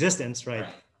just mean existence, right?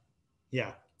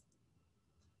 Yeah.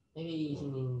 Maybe he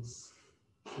means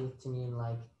truth to mean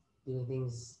like doing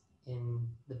things in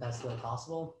the best way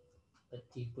possible, but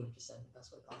he would have just said the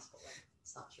best way possible. Like,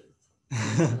 it's not true.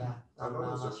 Yeah. I'm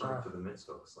always referring to the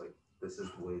mitzvahs, like this is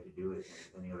the way to do it,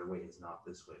 and any other way is not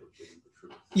this way, which isn't the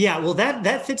truth. Yeah, well,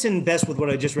 that fits in best with what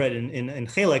I just read in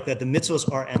Chelek, that the mitzvahs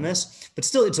are emes, but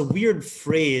still it's a weird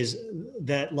phrase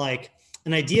that like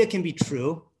an idea can be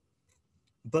true,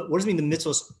 but what does it mean the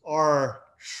mitzvahs are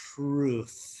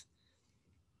truth?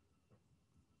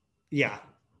 Yeah.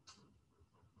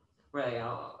 Right.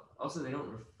 Also, they don't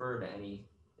refer to any.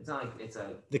 It's not like it's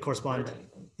a. They correspond.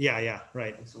 Yeah.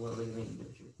 Right. So what does it mean?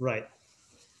 Right.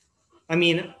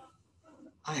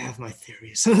 I have my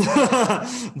theories,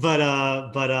 but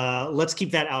let's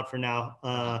keep that out for now.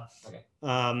 Okay.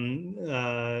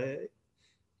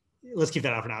 Let's keep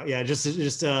that out for now. Yeah, just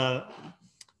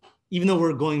even though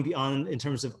we're going beyond in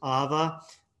terms of ava,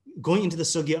 going into the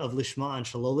sugya of lishma and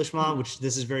shalol lishma, which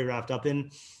this is very wrapped up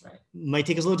in, might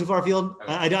take us a little too far afield.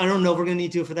 Okay. I don't know if we're going to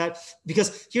need to for that,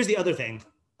 because here's the other thing,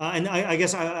 and I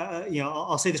guess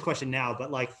I'll say this question now,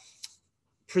 but like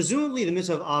presumably the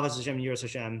mitzvah of ahavas Hashem and yiras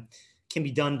Hashem can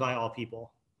be done by all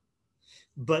people,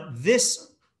 but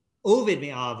this oved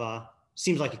me'ava,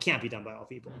 seems like it can't be done by all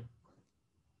people.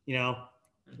 You know?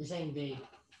 You're saying the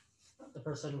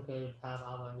person could have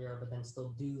ava and yira, but then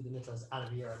still do the mitzvahs out of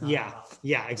yira.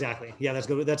 Yeah, exactly. Yeah, that's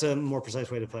good. That's a more precise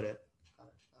way to put it.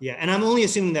 Yeah, and I'm only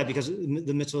assuming that because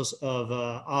the mitzvahs of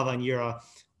ava and yira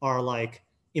are like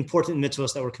important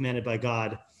mitzvahs that were commanded by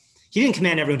God. He didn't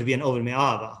command everyone to be an oved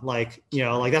me'ava, like, you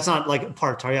know, like that's not like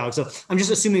part of Taryag. So I'm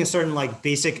just assuming a certain like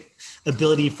basic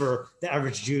ability for the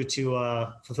average Jew to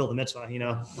fulfill the mitzvah, you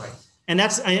know. Right. And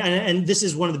and this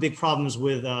is one of the big problems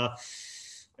with.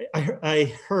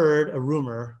 I heard a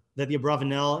rumor that the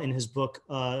Abravanel in his book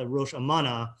Rosh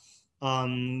Amana,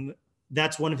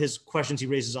 that's one of his questions he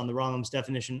raises on the Rambam's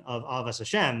definition of ahavas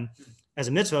Hashem as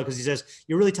a mitzvah, because he says,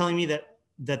 "You're really telling me that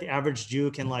the average Jew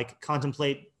can like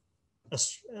contemplate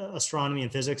astronomy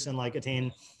and physics and like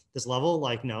attain this level?"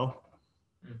 Like, no.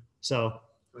 So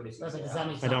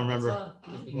I don't remember.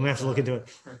 We have to look into it.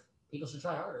 People should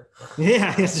try harder.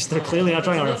 Yeah, it's just they're clearly not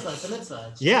trying harder. It's a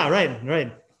mitzvah. Yeah,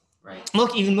 right. Right.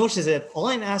 Look, even Moshe said,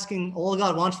 all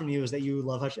God wants from you is that you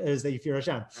love Hashem, is that you fear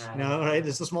Hashem. No, right?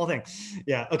 It's a small thing.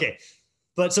 Yeah, okay.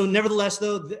 But so nevertheless,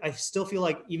 though, I still feel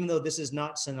like even though this is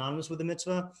not synonymous with the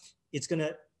mitzvah, it's going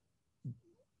to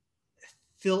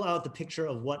fill out the picture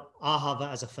of what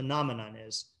ahava as a phenomenon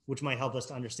is, which might help us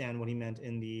to understand what he meant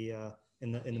in the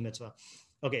mitzvah.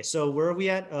 Okay, so where are we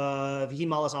at? V'hi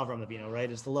malas Avram Avinu,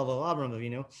 right? It's the level of Avram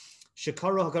Avinu.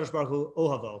 Shekaro HaKadosh Baruch Hu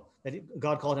ohavo, that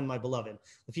God called him my beloved.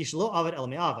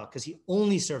 Because he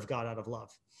only served God out of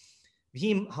love.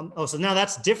 So now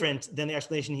that's different than the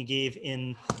explanation he gave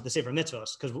in the Sefer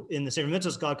Mitzvos, because in the Sefer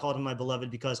Mitzvos, God called him my beloved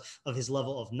because of his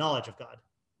level of knowledge of God.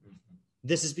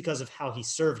 This is because of how he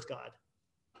served God.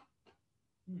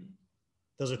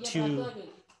 Those are two.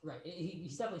 Right.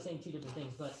 He's definitely saying two different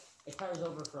things, but it carries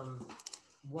over from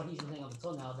what he's been saying up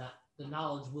until now, that the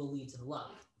knowledge will lead to the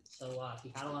love. So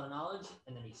he had a lot of knowledge,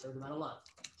 and then he served him out of love.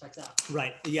 Checks out.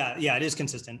 Right. Yeah. It is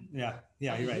consistent. Yeah.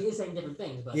 You're right. He is saying different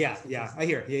things, but yeah. I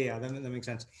hear. Yeah. That makes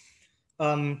sense.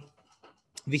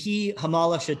 V'hi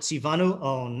hamala shetzivanu.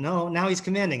 Oh no! Now he's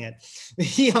commanding it.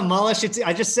 V'hi hamala shetzi.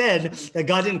 I just said that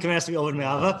God didn't command us to be oved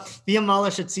me'ava. V'hi hamala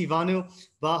shetzivanu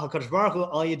ba hakadosh baruch hu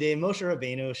al yedei Moshe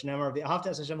Rabbeinu shnemar v'ahavta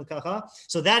es Hashem l'kacha.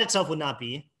 So that itself would not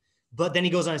be. But then he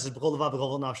goes on and says b'chol levav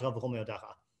b'chol nafshecha b'chol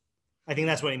me'odecha. I think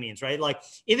that's what he means, right? Like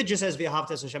if it just says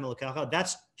v'ahavta es Hashem l'kacha,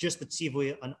 that's just the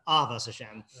tzivui on ahavas Hashem.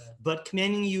 Right. But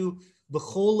commanding you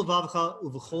b'chol levavcha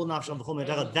u'b'chol nafshecha b'chol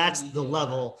me'odecha, that's the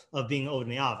level of being oved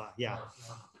me'ava. Yeah.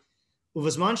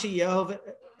 Uvazman she'yehov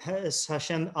es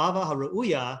Hashem ava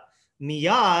harauya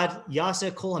miyad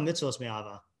yaseh kol hamitzvos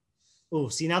me'ava. Oh,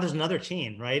 see, now there's another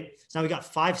chain, right? So now we got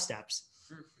 5 steps.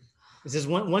 It says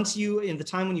once you, in the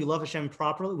time when you love Hashem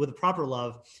properly, with a proper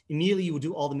love, immediately you will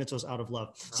do all the mitzvahs out of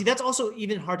love. See, that's also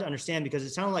even hard to understand because it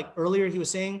sounded like earlier he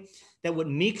was saying that what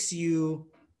makes you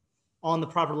on the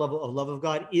proper level of love of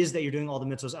God is that you're doing all the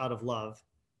mitzvahs out of love.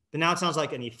 But now it sounds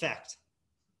like an effect.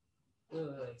 Wait.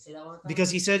 Say that one more time.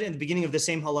 Because he said in the beginning of the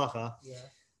same halacha,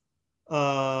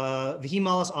 V'hi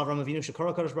malas Avram Avinu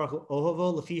shekaro HaKadosh Baruch Hu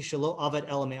ohavo lefi shelo aved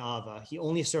ela me'ava. He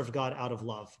only served God out of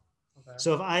love. Okay.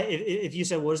 So if you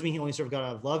said, what does it mean he only served God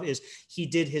out of love, is he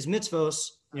did his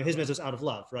mitzvos, his mitzvos out of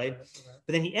love, right? Okay.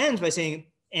 But then he ends by saying,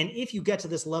 and if you get to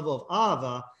this level of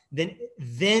ahava, then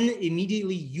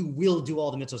immediately you will do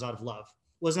all the mitzvos out of love.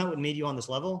 Wasn't that what made you on this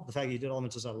level? The fact that you did all the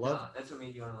mitzvos out of love? No, that's what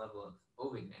made you on the level of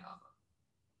oved me'ava.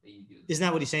 That you do. Isn't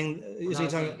that what he's saying?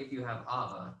 If you have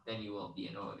ava, then you will be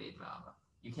an oved me'ava.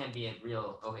 You can't be a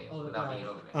real oved without being an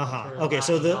oved me'ava. Okay,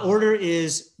 so the order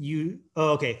is you.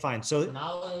 Oh, okay, fine. So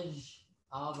knowledge,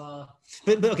 ava.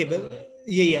 But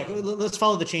yeah. Let's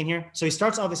follow the chain here. So he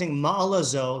starts off by saying ma'ala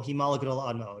zo hi ma'ala gadol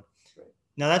ad ma'od.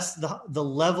 Now that's the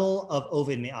level of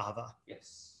oved me'ava.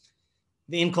 Yes.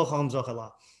 V'im kol chacham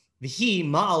zochela. V'hi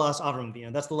ma'alas Avram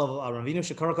Avinu. That's the level of Avram Avinu.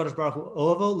 Shekaro HaKadosh Baruch Hu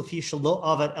ohavo lefi shelo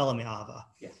aved ela me'ava.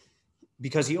 Yes.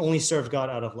 Because he only served God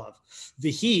out of love.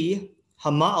 V'hi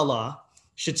hama'ala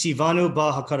shetzivanu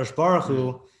ba HaKadosh Baruch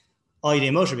Hu al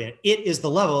yedei Moshe Rabbeinu. It is the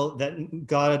level that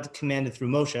God commanded through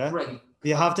Moshe. Right.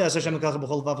 V'ahavta es Hashem l'kacha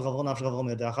b'chol levav b'chol nafshecha b'chol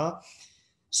me'odecha.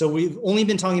 So we've only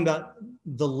been talking about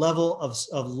the level of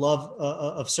love,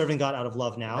 of serving God out of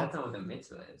love now. That's not what the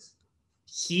mitzvah is.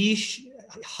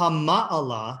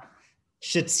 Hama'ala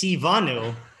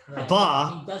shetzivanu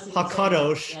ba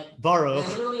hakadosh baruch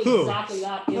hu. Exactly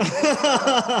that.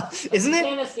 Isn't it?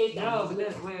 Can't escape that. No, but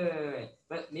then, wait.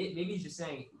 But maybe he's just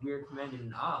saying we're commanded in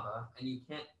ava, and you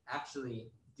can't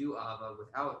actually do ava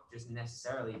without just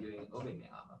necessarily doing oved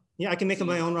me'ava. Yeah, I can make up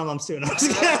my own Rambams too.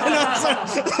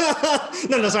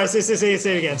 No, sorry. Say it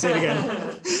again. Say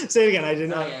it again. I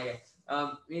didn't. Okay.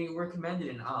 We're commanded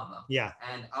in ava. Yeah.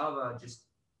 And ava just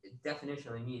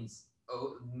definitionally means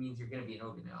means you're going to be an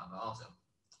oved also.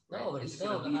 Right? No, but It's he's just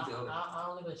gonna still, lead to oved. I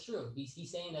don't think that's true.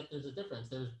 He's saying that there's a difference.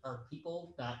 There are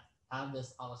people that have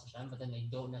this ahavas Hashem, but then they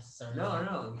don't necessarily.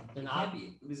 No. They're It not. can't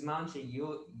be. Bizman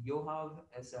sheyohav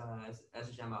es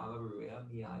Hashem ha'avaruya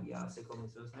mi'aliyah sekol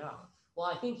mitzvos me'ava. Well,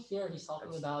 I think here he's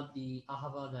talking about the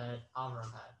ahava that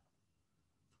Avram had,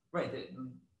 Right.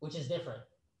 which is different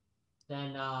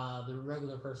than the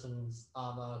regular person's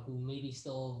ahava who maybe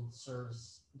still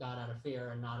serves God out of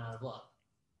fear and not out of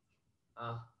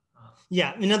love.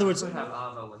 Yeah, in other words, You could have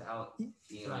ava without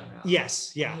being Right. around.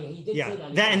 yes, yeah, He did yeah. say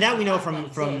that. That and that we know from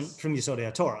exists.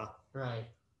 Yesodei Torah, Right.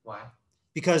 Why?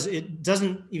 because it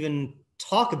doesn't even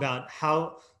talk about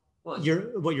how Well,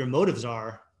 what your motives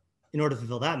are in order to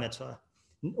fulfill that mitzvah,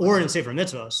 or in Sefer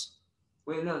mitzvos.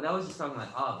 wait, no, that was just talking about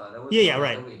ava. That was Yeah,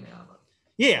 right. Ava.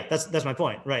 Yeah, that's my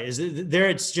point, right? Is there?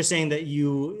 It's just saying that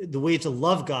the way to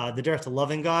love God, the direct to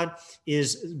loving God,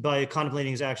 is by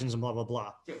contemplating His actions and blah blah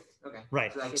blah. Sure. Okay.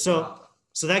 Right. that gets So- you ava.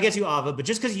 So that gets you ava, but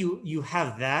just because you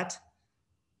have that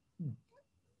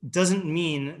doesn't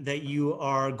mean that you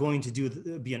are going to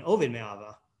be an oved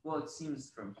me'ava. Well, it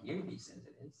seems from here he says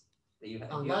it is that you have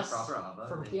Unless proper ava.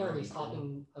 from then you here don't he's need to-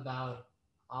 talking about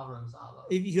Avram's ahava.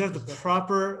 If you have the which is different.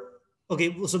 proper, okay,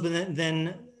 well, so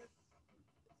then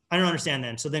I don't understand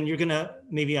then. So then you're gonna,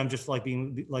 maybe I'm just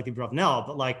being like the Bravnel,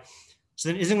 but so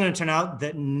then isn't it going to turn out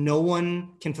that no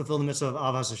one can fulfill the mitzvah of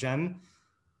ahavas Hashem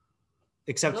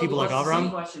except No, people like Well, it's the same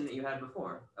Avram? question that you had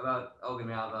before about oved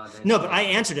me'ava. No, but I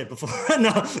answered it before. no,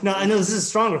 I know this is a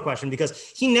stronger question because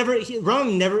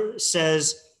Rambam never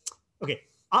says, okay,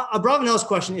 Abravanel's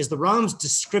question is the Rambam's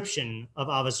description of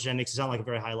ahavas Hashem makes it sound like a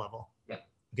very high level. Yeah.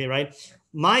 Okay, right?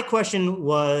 My question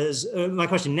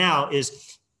now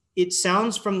is, it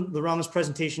sounds from the Rambam's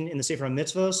presentation in the Sefer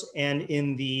mitzvos and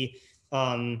in the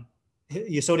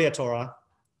Yesodei Torah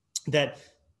that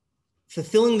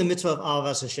fulfilling the mitzvah of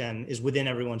ahavas Hashem is within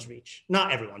everyone's reach.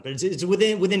 Not everyone, but it's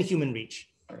within human reach.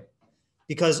 Right.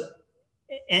 Because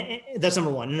and that's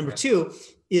number one. And number two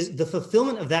is the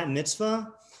fulfillment of that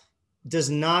mitzvah does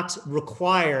not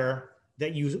require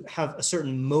that you have a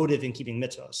certain motive in keeping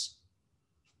mitzvahs.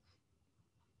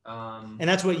 And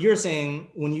that's what you're saying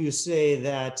when you say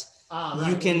that Right.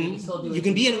 you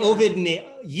can be an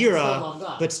oved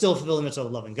yira, but still fulfill the mitzvah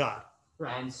of loving God.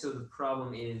 Right. And so the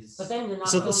problem is. But then you're not.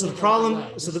 So the problem.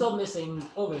 You're still missing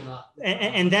oved.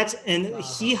 And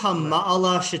he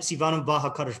hama'ala shetzivanu baha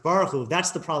kadosh baruch hu.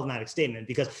 That's the problematic statement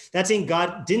because that's saying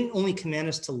God didn't only command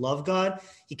us to love God;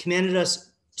 He commanded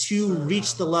us to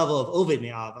reach the level of oved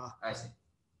me'ava. I see.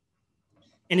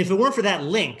 And if it weren't for that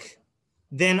link,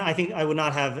 then I think I would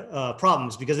not have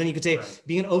problems because then you could say Right.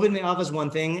 being an oved me'ava is one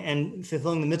thing and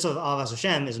fulfilling the mitzvah of ahavas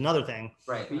Hashem is another thing.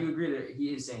 Right, but you agree that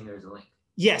he is saying there's a link.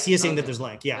 Yes, he is saying that Okay. there's a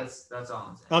link. Yeah. That's all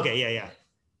I'm saying. Okay.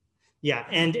 Yeah.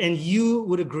 And you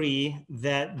would agree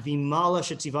that the ma'ala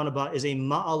shetzivanu ba is a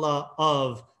ma'ala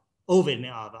of oved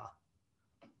me'ava.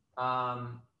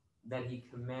 That he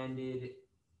commanded.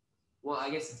 Well, I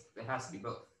guess it has to be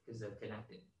both because they're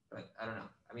connected. But I don't know.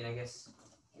 I mean, I guess.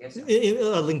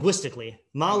 So. Linguistically,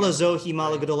 ma'ala zohi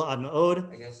ma'ala gadola ad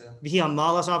ma'od. I guess so. V'hi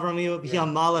ha'ma'alas avramiyu, v'hi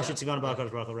ha'ma'ala Yeah. shetzivanu ba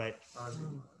HaKadosh Baruch Hu, right?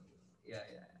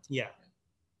 Yeah.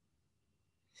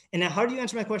 And now, how do you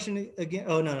answer my question again?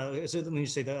 Oh, no. So let me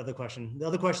just say the other question. The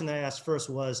other question that I asked first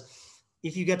was,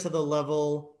 if you get to the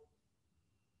level,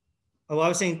 I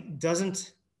was saying,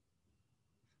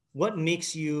 what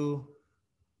makes you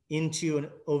into an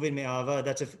oved me'ava?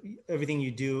 That's if everything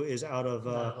you do is out of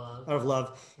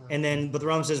love. And then, but the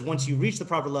Rambam says, once you reach the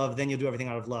proper love, then you'll do everything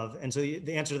out of love. And so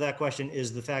the answer to that question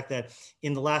is the fact that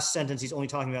in the last sentence, he's only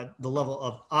talking about the level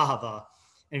of ahava.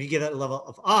 And if you get that level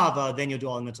of ahava, then you'll do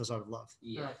all the mitzvahs out of love.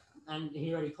 Yeah. Right. And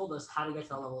he already told us how to get to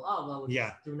that level of ahava, which is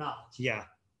through knowledge. Yeah.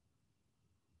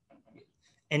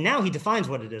 And now he defines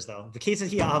what it is, though. The case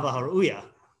is ahava haruya.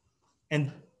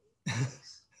 And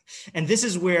and this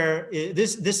is where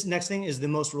this next thing is the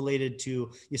most related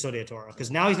to Yesodei Torah, because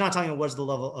now he's not talking about what's the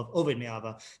level of oved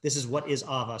me'ava. This is what is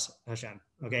ahavas Hashem.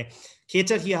 Okay,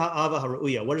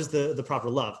 what is the proper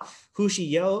love? You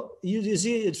see,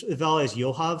 it's valid as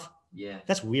yohav. Yeah.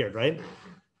 That's weird, right?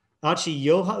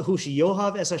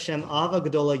 Yohav es Hashem ava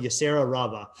gadola yasera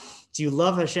rabba. Do you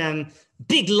love Hashem?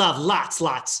 Big love, lots,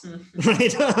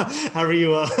 right? However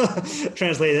you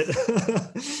translate it.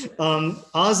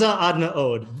 Aza ad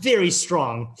ma'od, very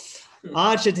strong.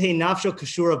 Ad shetei nafsho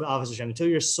kashura b'avas Hashem, until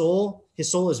his soul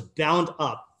is bound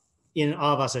up in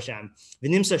ahavas Hashem.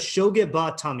 V'nimsa shoge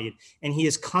ba tamid, and he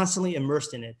is constantly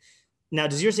immersed in it. Now,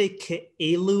 does yours say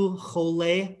ke'elu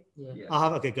chole? Yeah.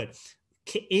 Ahava? Okay, good.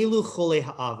 Ke'elu chole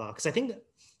ha'ava. Because I think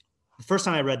the first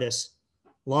time I read this,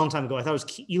 a long time ago, I thought it was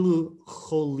ke'elu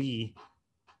choli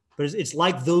But it's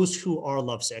like those who are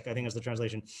lovesick, I think is the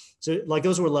translation. So like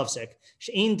those who are lovesick.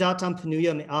 She'ein datam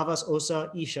penuya me ahavas osa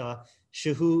isha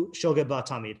shehu shoge ba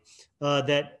tamid.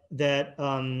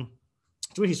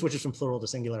 It's where he switches from plural to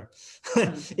singular.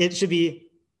 It should be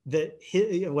that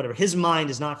his mind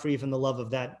is not free from the love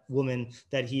of that woman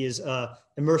that he is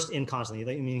immersed in constantly.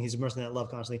 Meaning he's immersed in that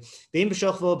love constantly. Bein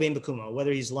b'shochvo, bein b'kumo,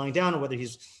 whether he's lying down or whether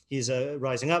he's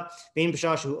rising up. Bein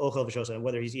b'shashu ochel v'shosa,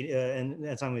 whether he's eating and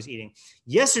at the time he's eating.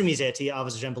 Yeser mizeti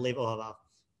avos Hashem b'lev ohavav.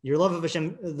 Your love of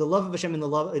Hashem, the love of Hashem in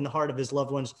the heart of his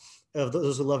loved ones, of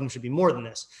those who love him, should be more than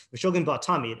this. And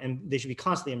they should be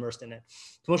constantly immersed in it.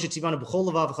 As it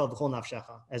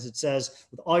says,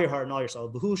 with all your heart and all your soul.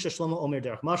 This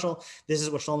is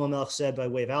what Shlomo Melech said by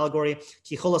way of allegory.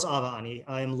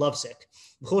 I am lovesick.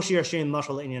 All of Shir Hashem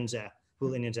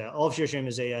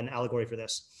is an allegory for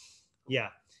this. Yeah.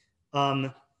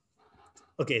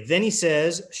 Okay, then he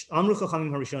says, Amru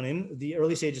Chachamim Harishonim, the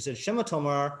early sages said, Shema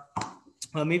Tomar.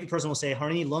 Maybe a person will say,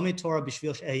 Harani Lome Torah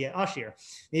Bishvil She'eh Ashir.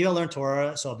 Maybe I'll learn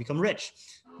Torah so I'll become rich.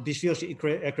 Bishvil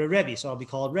She'ikra Revi, so I'll be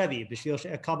called Revi. Bishvil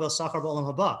She'ekabel Sachar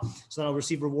Ba'olam Haba, so then I'll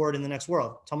receive reward in the next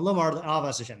world. Tam Lomar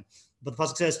Ahavas Hashem. But the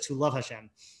pasuk says to love Hashem.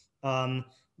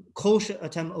 Kol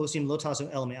She'atem Osim Lo Tasu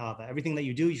El Me'ava. Everything that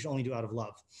you do, you should only do out of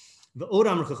love. V'od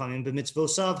Amru Chachamim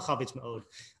b'mitzvosav chavitz me'od.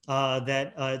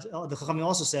 That the Chachamim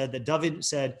also said that David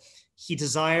said he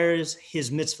desires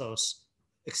his mitzvos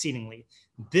exceedingly.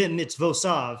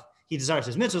 B'mitzvosav, he desires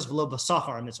his mitzvos, v'lo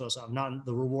b'sachar mitzvosav, not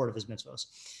the reward of his mitzvos.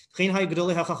 The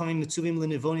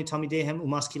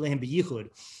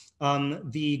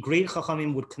great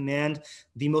Chachamim would command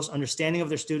the most understanding of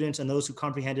their students and those who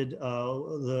comprehended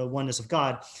the oneness of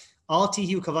God. Al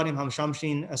tihu kavadim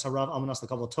hamshamshin es harav almanas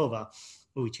l'kavol tova.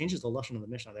 Oh, he changes the lashon of the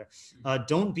Mishnah there.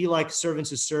 Don't be like servants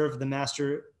who serve the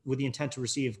master with the intent to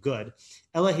receive good.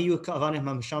 Rather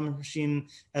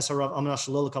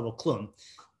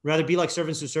be like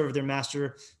servants who serve their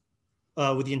master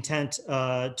with the intent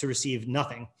to receive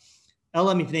nothing.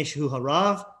 Rather,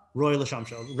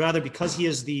 because he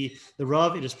is the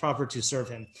Rav, it is proper to serve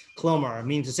him. Klomar,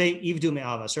 meaning to say, Ivdu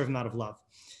me'ava, serve him out of love.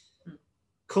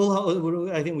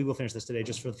 I think we will finish this today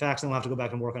just for the facts, and we'll have to go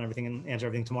back and work on everything and answer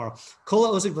everything tomorrow.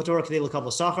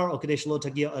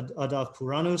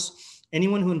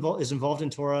 Anyone who is involved in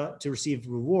Torah to receive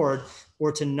reward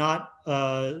or to not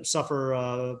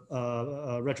suffer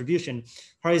retribution,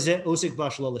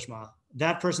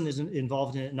 that person is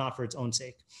involved in it not for its own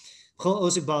sake.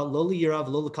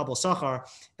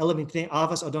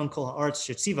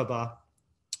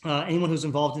 Anyone who's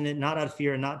involved in it, not out of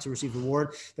fear and not to receive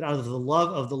reward, but out of the love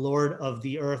of the Lord of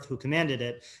the earth who commanded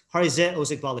it,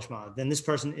 then this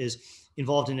person is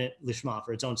involved in it lishma,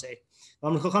 for its own sake.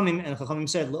 And Chachamim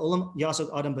said, the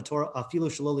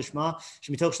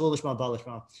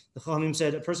Chachamim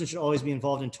said a person should always be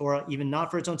involved in Torah, even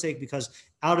not for its own sake, because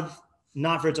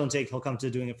not for its own sake, he'll come to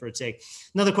doing it for its sake.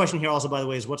 Another question here also, by the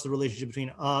way, is what's the relationship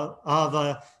between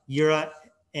ahava, yira,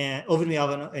 and oved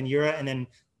me'ava and yira, and then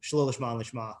Shelo lishma and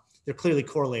lishma. They're clearly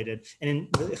correlated. And in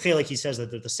the Chelek, he says that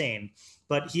they're the same,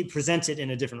 but he presents it in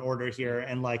a different order here.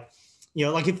 And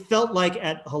it felt like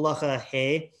at halacha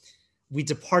hey, we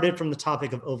departed from the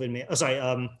topic of oved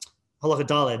me'ava. Halacha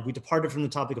daled, we departed from the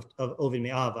topic of oved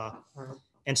me'ava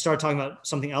and started talking about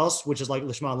something else, which is like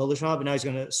lishma and lo lishma, but now he's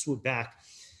going to swoop back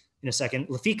in a second.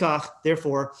 Lefikach,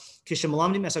 therefore,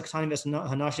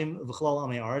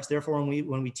 therefore,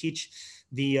 when we teach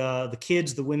the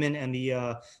kids, the women, and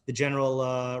the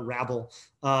general rabble,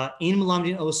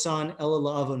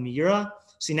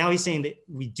 see, now he's saying that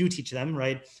we do teach them,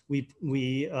 right? We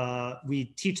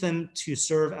teach them to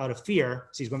serve out of fear.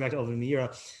 So he's going back to oved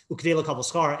me'ira,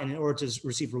 and in order to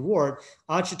receive reward,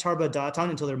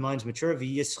 until their minds mature, and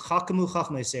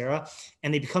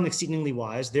they become exceedingly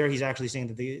wise. There, he's actually saying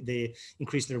that they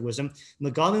increase their wisdom.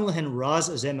 We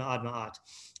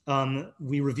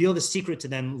reveal the secret to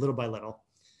them little by little,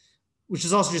 which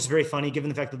is also just very funny, given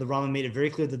the fact that the Rambam made it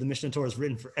very clear that the Mishnah Torah is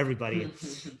written for everybody.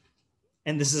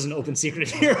 And this is an open secret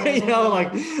here,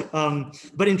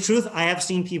 but in truth, I have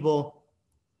seen people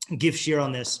give shir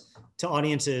on this to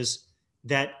audiences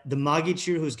that the Magid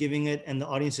shir who's giving it and the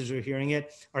audiences who are hearing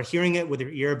it with their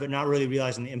ear, but not really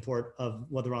realizing the import of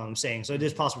what the Rambam is saying. So it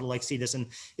is possible to see this and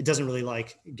it doesn't really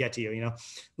get to you, And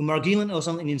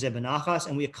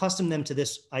we accustom them to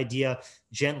this idea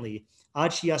gently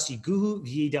until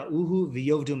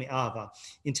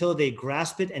they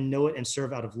grasp it and know it and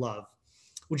serve out of love.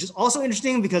 Which is also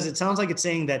interesting because it sounds like it's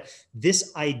saying that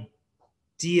this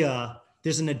idea,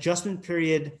 there's an adjustment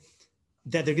period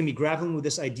that they're going to be grappling with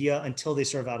this idea until they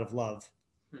serve out of love.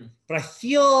 But I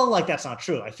feel like that's not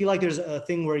true. I feel like there's a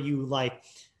thing where you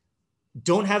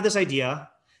don't have this idea,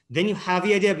 then you have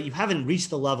the idea, but you haven't reached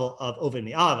the level of oved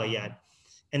me'ava yet.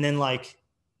 And then like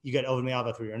you get oved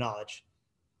me'ava through your knowledge.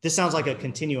 This sounds like a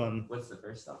continuum. What's the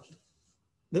first option?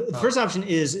 The first option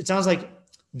is, it sounds like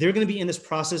they're going to be in this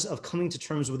process of coming to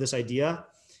terms with this idea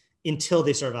until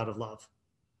they serve out of love.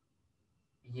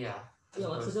 Yeah. Yeah,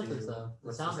 what's the difference though?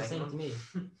 It sounds the same to me.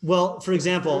 Well, for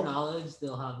example, knowledge,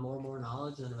 they'll have more and more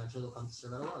knowledge, and then eventually they'll come to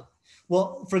serve out of love.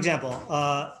 Well, for example,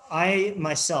 I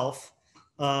myself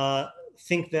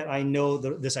think that I know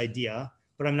this idea,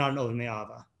 but I'm not an oved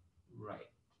me'ava. Right.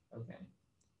 Okay.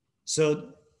 So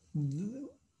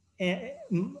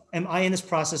am I in this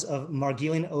process of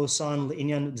margilin osan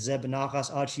le'inyan ze benachas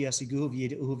ad sheyasiguhu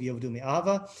v'yeduhu v'yavdu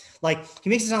me'ava? Like,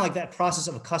 he makes it sound like that process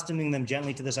of accustoming them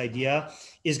gently to this idea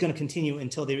is going to continue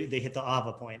until they hit the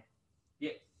ava point.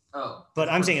 Yeah. Oh. But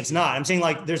I'm saying it's not. I'm saying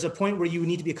like there's a point where you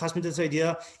need to be accustomed to this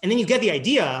idea, and then you get the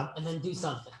idea, and then do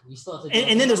something. You still have to.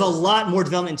 And then there's a lot more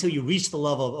development until you reach the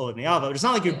level of oved me'ava. But it's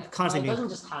not like you're constantly. It doesn't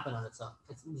just happen on its own.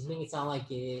 It's making it sound like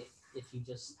if you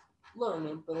just learn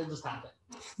it, but it'll just happen.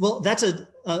 Well, that's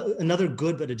another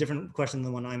good but a different question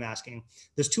than the one I'm asking.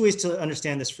 There's two ways to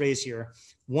understand this phrase here.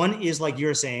 One is like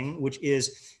you're saying, which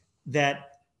is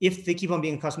that if they keep on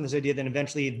being accustomed to this idea, then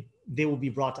eventually they will be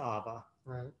brought to ava.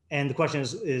 Right. And the question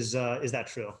is that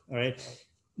true? All right.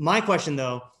 My question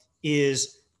though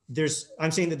is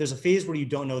I'm saying that there's a phase where you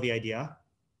don't know the idea.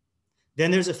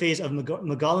 Then there's a phase of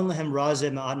megalin lehem raze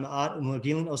ma'ad ma'ad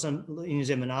umagilin osam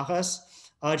inze menachas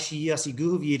ad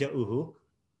sheyasiguhu v'yeda'uhu.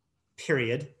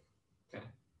 Period. Okay.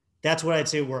 That's what I'd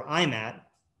say where I'm at.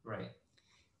 Right.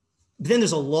 But then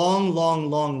there's a long,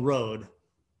 long, long road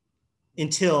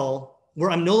until where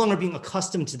I'm no longer being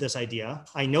accustomed to this idea.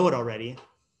 I know it already.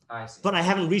 I see. But I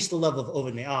haven't reached the level of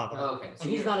oved me'ava. Oh, okay. So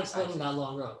And he's not explaining that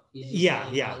long road. He's just Yeah,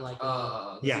 saying yeah. that, like,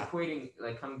 He's equating,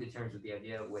 like, coming to terms with the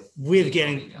idea with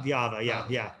Getting the ava,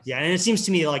 yeah. And it seems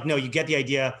to me like, no, you get the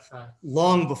idea Right.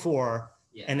 long before,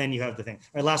 Yeah. and then you have the thing.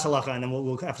 All right, last halakha, and then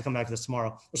we'll have to come back to this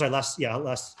tomorrow. Or sorry, last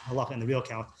halakha in the real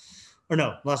count. Or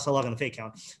no, last halakha in the fake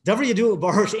count. Davar yadu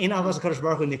baruch she'ein ahavas HaKadosh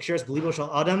Baruch Hu nikshers b'libo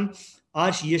shel adam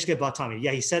ad sheyishke batami.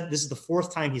 Yeah, he said, this is the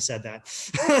fourth time he said that.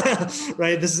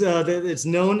 Right? This is it's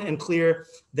known and clear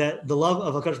that the love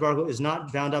of HaKadosh Baruch Hu is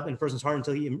not bound up in a person's heart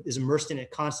until he is immersed in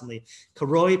it constantly.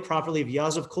 Karoi properly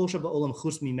v'yazav kol sheba'olam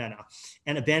chutz mimena,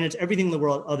 and abandons everything in the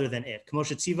world other than it.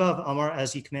 Kamoshe tziva v'amar,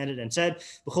 as he commanded and said,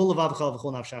 b'chol levavcha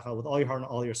v'chol nafshecha, with all your heart and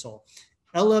all your soul.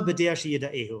 Ella b'dea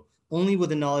sheyida'ehu, only with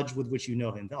the knowledge with which you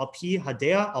know him. Al pi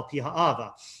hadea, al pi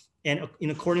ha'ava. And in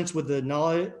accordance with the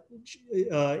knowledge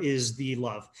is the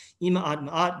love. Ima'at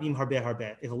ma'at, im harbe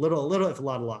harbe. If a little, if a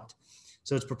lot.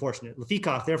 So it's proportionate.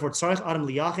 Lefikach, therefore, tzarech adam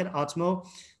liyachid atzmo.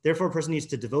 Therefore, a person needs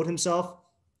to devote himself.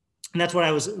 And that's what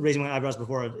I was raising my eyebrows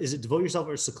before. Is it devote yourself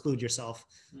or seclude yourself?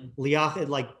 Liyachid,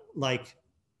 like,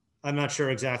 I'm not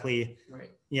sure exactly. Right.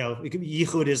 You know,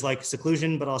 yichud is like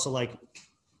seclusion, but also like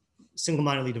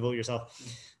single-mindedly devote yourself.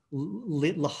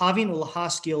 Lahavin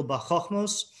ulahaskil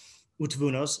b'chochmos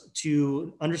utvunos,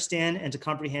 to understand and to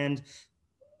comprehend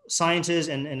sciences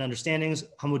and understandings,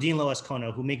 hamudin lo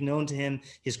eskono, who make known to him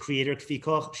his creator,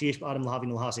 kfikoch sheyesh b'adam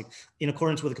lahavin ulahasik, in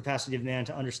accordance with the capacity of man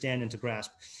to understand and to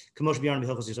grasp. Kamosh b'yarn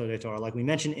b'Hilchos Yesodei Torah, like we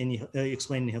mentioned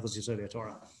explained in Hilchos Yesodei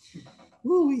Torah.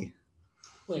 Woo-wee.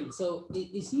 Wait, so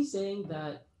is he saying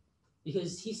that,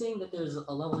 because he's saying that there's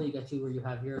a level that you get to where you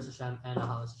have yiras Hashem and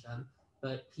ahavas Hashem,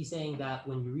 but he's saying that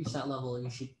when you reach that level, you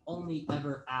should only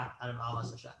ever act out of ahavas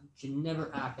Hashem. You should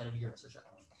never act out of yiras Hashem.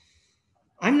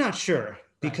 I'm not sure,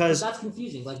 because that's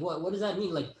confusing. Like, what does that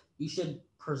mean? Like, you should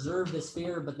preserve this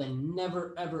fear, but then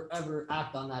never, ever, ever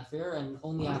act on that fear and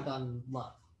only act on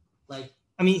love. Like,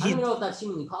 I mean, I don't know if that's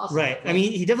seemingly possible. Right. I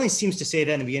mean, he definitely seems to say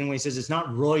that in the beginning when he says it's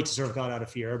not roy to serve God out of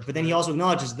fear, but then he also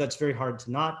acknowledges that's very hard to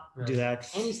not do that.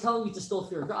 And he's telling you to still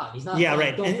fear God. He's not saying,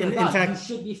 right. Don't fear God. In fact, you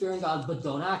should be fearing God, but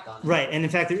don't act on it. Right. And in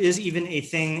fact, there is even a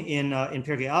thing in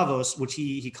Pirkei Avos, which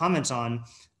he comments on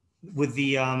with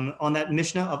the on that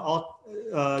Mishnah of all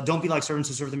don't be like servants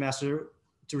who serve their master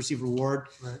to receive reward,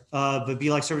 but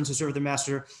be like servants who serve their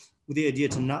master with the idea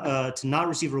to not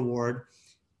receive reward.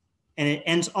 And it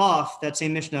ends off that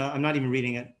same Mishnah. I'm not even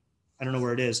reading it. I don't know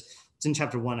where it is. It's in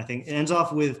chapter 1, I think. It ends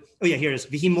off with, here it is.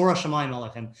 Vihi mora shamayim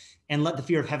alechem, and let the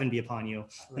fear of heaven be upon you.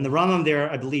 Right. And the Rambam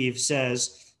there, I believe,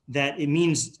 says that it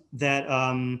means that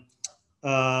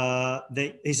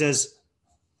he says,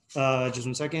 just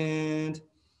 1 second.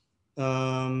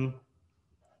 Al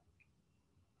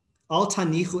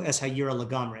tanichu es hayira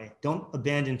lagamre. Don't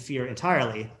abandon fear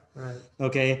entirely. Right.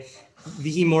 Okay.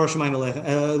 Vihi mora shamayim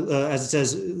alechem, as it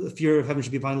says, fear of heaven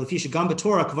should be upon you. Lefisha gam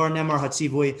b'Torah kvar nemar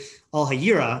hatzivoy al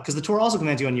hayira, because the Torah also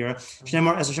commands you on yira.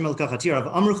 Shnemar es Hashem elokach hatira.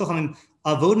 V'amru chachamim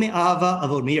Avod me ahava,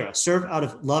 avod me yiras. Serve out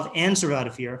of love and serve out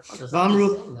of fear. Oh, that's not what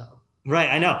he's saying, though. Right,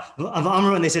 I know.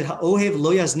 V'amru, and they said, Ohev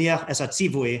lo yazniach es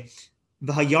hatzivui,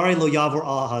 v'hayare lo yavor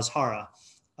al hazhara.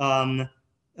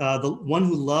 The one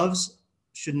who loves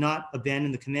should not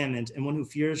abandon the commandment, and one who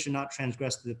fears should not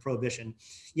transgress the prohibition.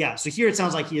 Yeah, so here it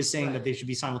sounds like he is saying that they should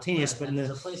be simultaneous, but in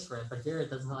there's a place for it, but here it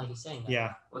doesn't sound like he's saying that.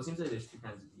 Yeah. Well, it seems like there's two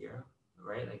kinds of yira,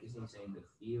 right? Like it seems saying the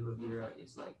fear of yira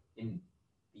is like in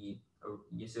the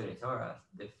Yesodei Torah,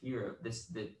 the fear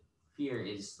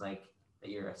is like that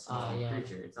you're a small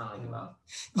creature. It's not like about.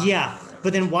 Yeah,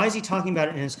 but then why is he talking about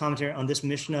it in his commentary on this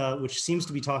Mishnah, which seems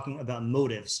to be talking about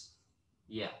motives?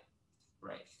 Yeah,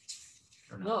 right.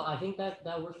 No, I think that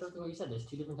works perfectly what you said. There's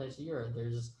two different types of yira.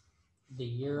 There's the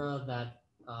yira that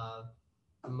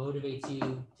motivates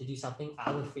you to do something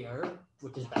out of fear,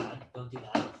 which is bad. Don't do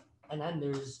that. And then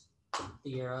there's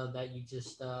the yira that you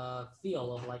just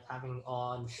feel of like having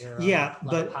awe and fear. Yeah, of,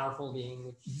 like, but a powerful being.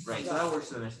 Which, right. So that works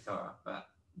for the Mishnah Torah, but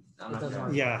I'm not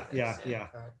sure. Yeah. Right.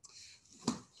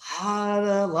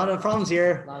 A lot of problems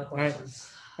here. A lot of All right, questions.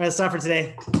 that's all for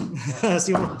today.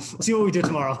 see what we do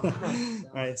tomorrow.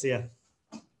 All right, see ya.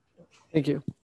 Thank you.